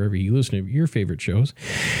feed wherever you listen to your favorite shows.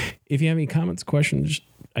 If you have any comments, questions,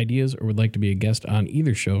 ideas, or would like to be a guest on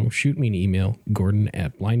either show, shoot me an email,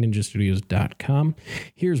 gordon@blindninjastudios.com.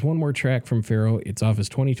 Here's one more track from Pharaoh. It's off his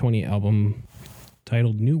 2020 album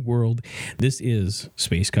titled New World. This is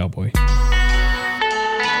Space Cowboy.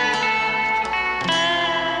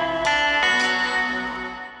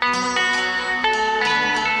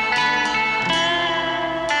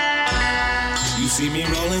 You see me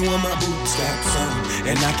rolling with my bootstraps on,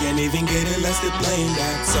 and I can't even get it unless they're playing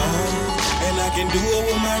that song. And I can do it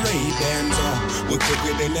with my Ray-Bans on. We're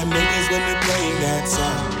quicker than them niggas when they're playing that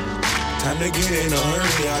song. Time to get in a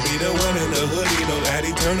hurry, I'll be the one in the hoodie. Don't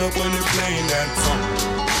Addy turn up when they're playing that song.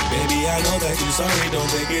 Baby, I know that you're sorry, don't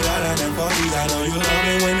take it out on them parties. I know you love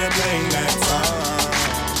it when they're playing that song.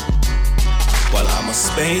 Well, I'm a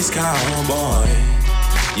space cowboy.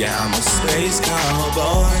 Yeah, I'm a space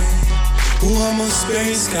cowboy. Ooh, I'm a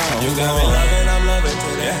space cowboy. You got me loving, I'm loving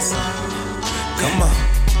to that song. Come on.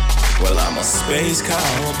 Well, I'm a space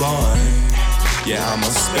cowboy. Yeah, I'm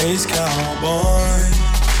a space cowboy.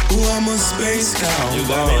 Ooh, I'm a space cowboy. You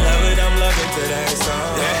got me loving, I'm loving to that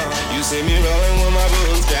song. Yeah. You see me rolling with my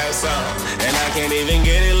bootstraps on, and I can't even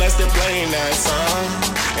get it unless they're playing that song.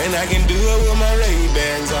 And I can do it with my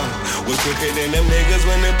Ray-Bans on. We're quicker than them niggas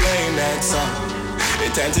when they're playing that song.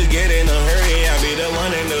 It's time to get in a hurry, I'll be the one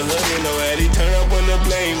in the hoodie. No Eddie, turn up when they're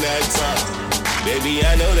playing that song. Baby,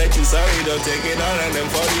 I know that you're sorry, don't take it out on them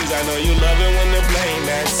 40s. I know you love it when they're playing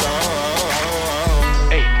that song.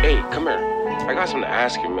 Hey, come here. I got something to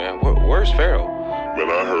ask you, man. Where's Pharaoh? Man,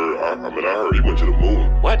 I heard he went to the moon.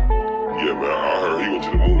 What? Yeah, man, I heard he went to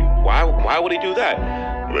the moon. Why would he do that?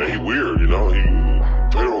 Man, he weird, you know.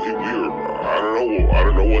 Pharaoh, he weird. I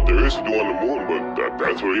don't know what there is to do on the moon, but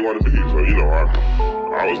that's where he wanted to be. So, you know, I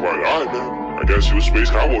was like, all right, man. I guess you're a space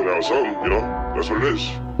cowboy now or something, you know. That's what it is.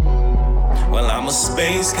 Well, I'm a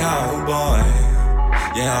space cowboy.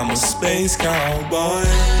 Yeah, I'm a space cowboy.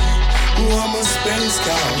 Ooh, I'm a space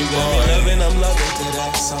cowboy. You got me loving, I'm loving to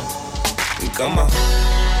that song. Come on.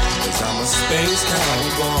 'Cause I'm a space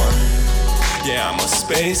cowboy. Yeah, I'm a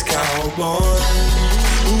space cowboy.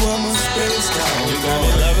 Ooh, I'm a space cowboy. You got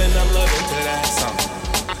me loving, I'm loving to that song.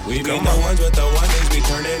 We be the ones with the onesies, we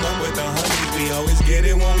turn it up with the honeys. We always get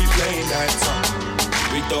it when we playing that song.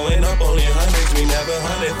 We throwing up only hundreds, we never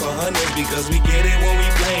hunted for hundreds, because we get it when we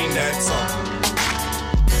playing that song.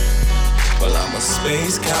 Well, I'm a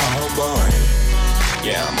space cowboy.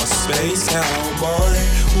 Yeah, I'm a space cowboy.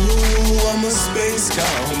 Ooh, I'm a space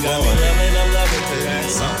cowboy. I'm loving to that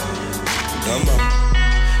song. Come on.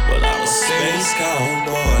 Well, I'm a space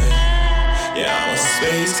cowboy. Yeah, I'm a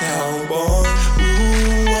space cowboy.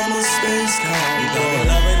 Ooh, I'm a space cowboy.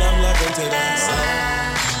 I'm loving to that song.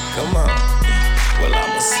 Come on. Well,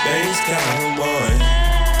 I'm a space cowboy.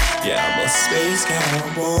 Yeah, I'm a space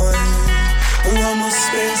cowboy. Ooh, I'm a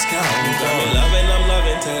space cowboy. I'm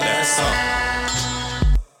loving to that song.